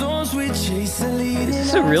 The storms we chase are leading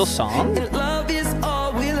Is this a real song? and love is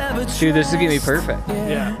all we'll ever Dude, this is gonna be perfect.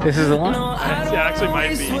 Yeah. This is the one. It actually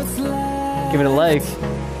might be. Give it a like.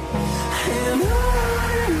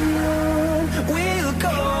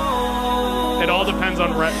 It all depends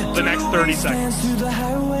on the next 30 seconds.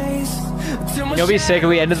 You'll be sick if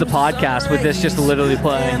we ended the podcast with this just literally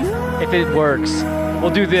playing. If it works,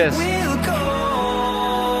 we'll do this.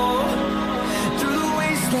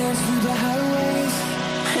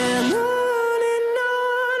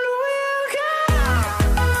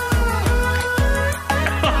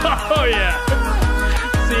 Oh yeah.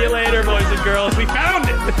 See you later, boys and girls. We found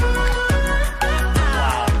it.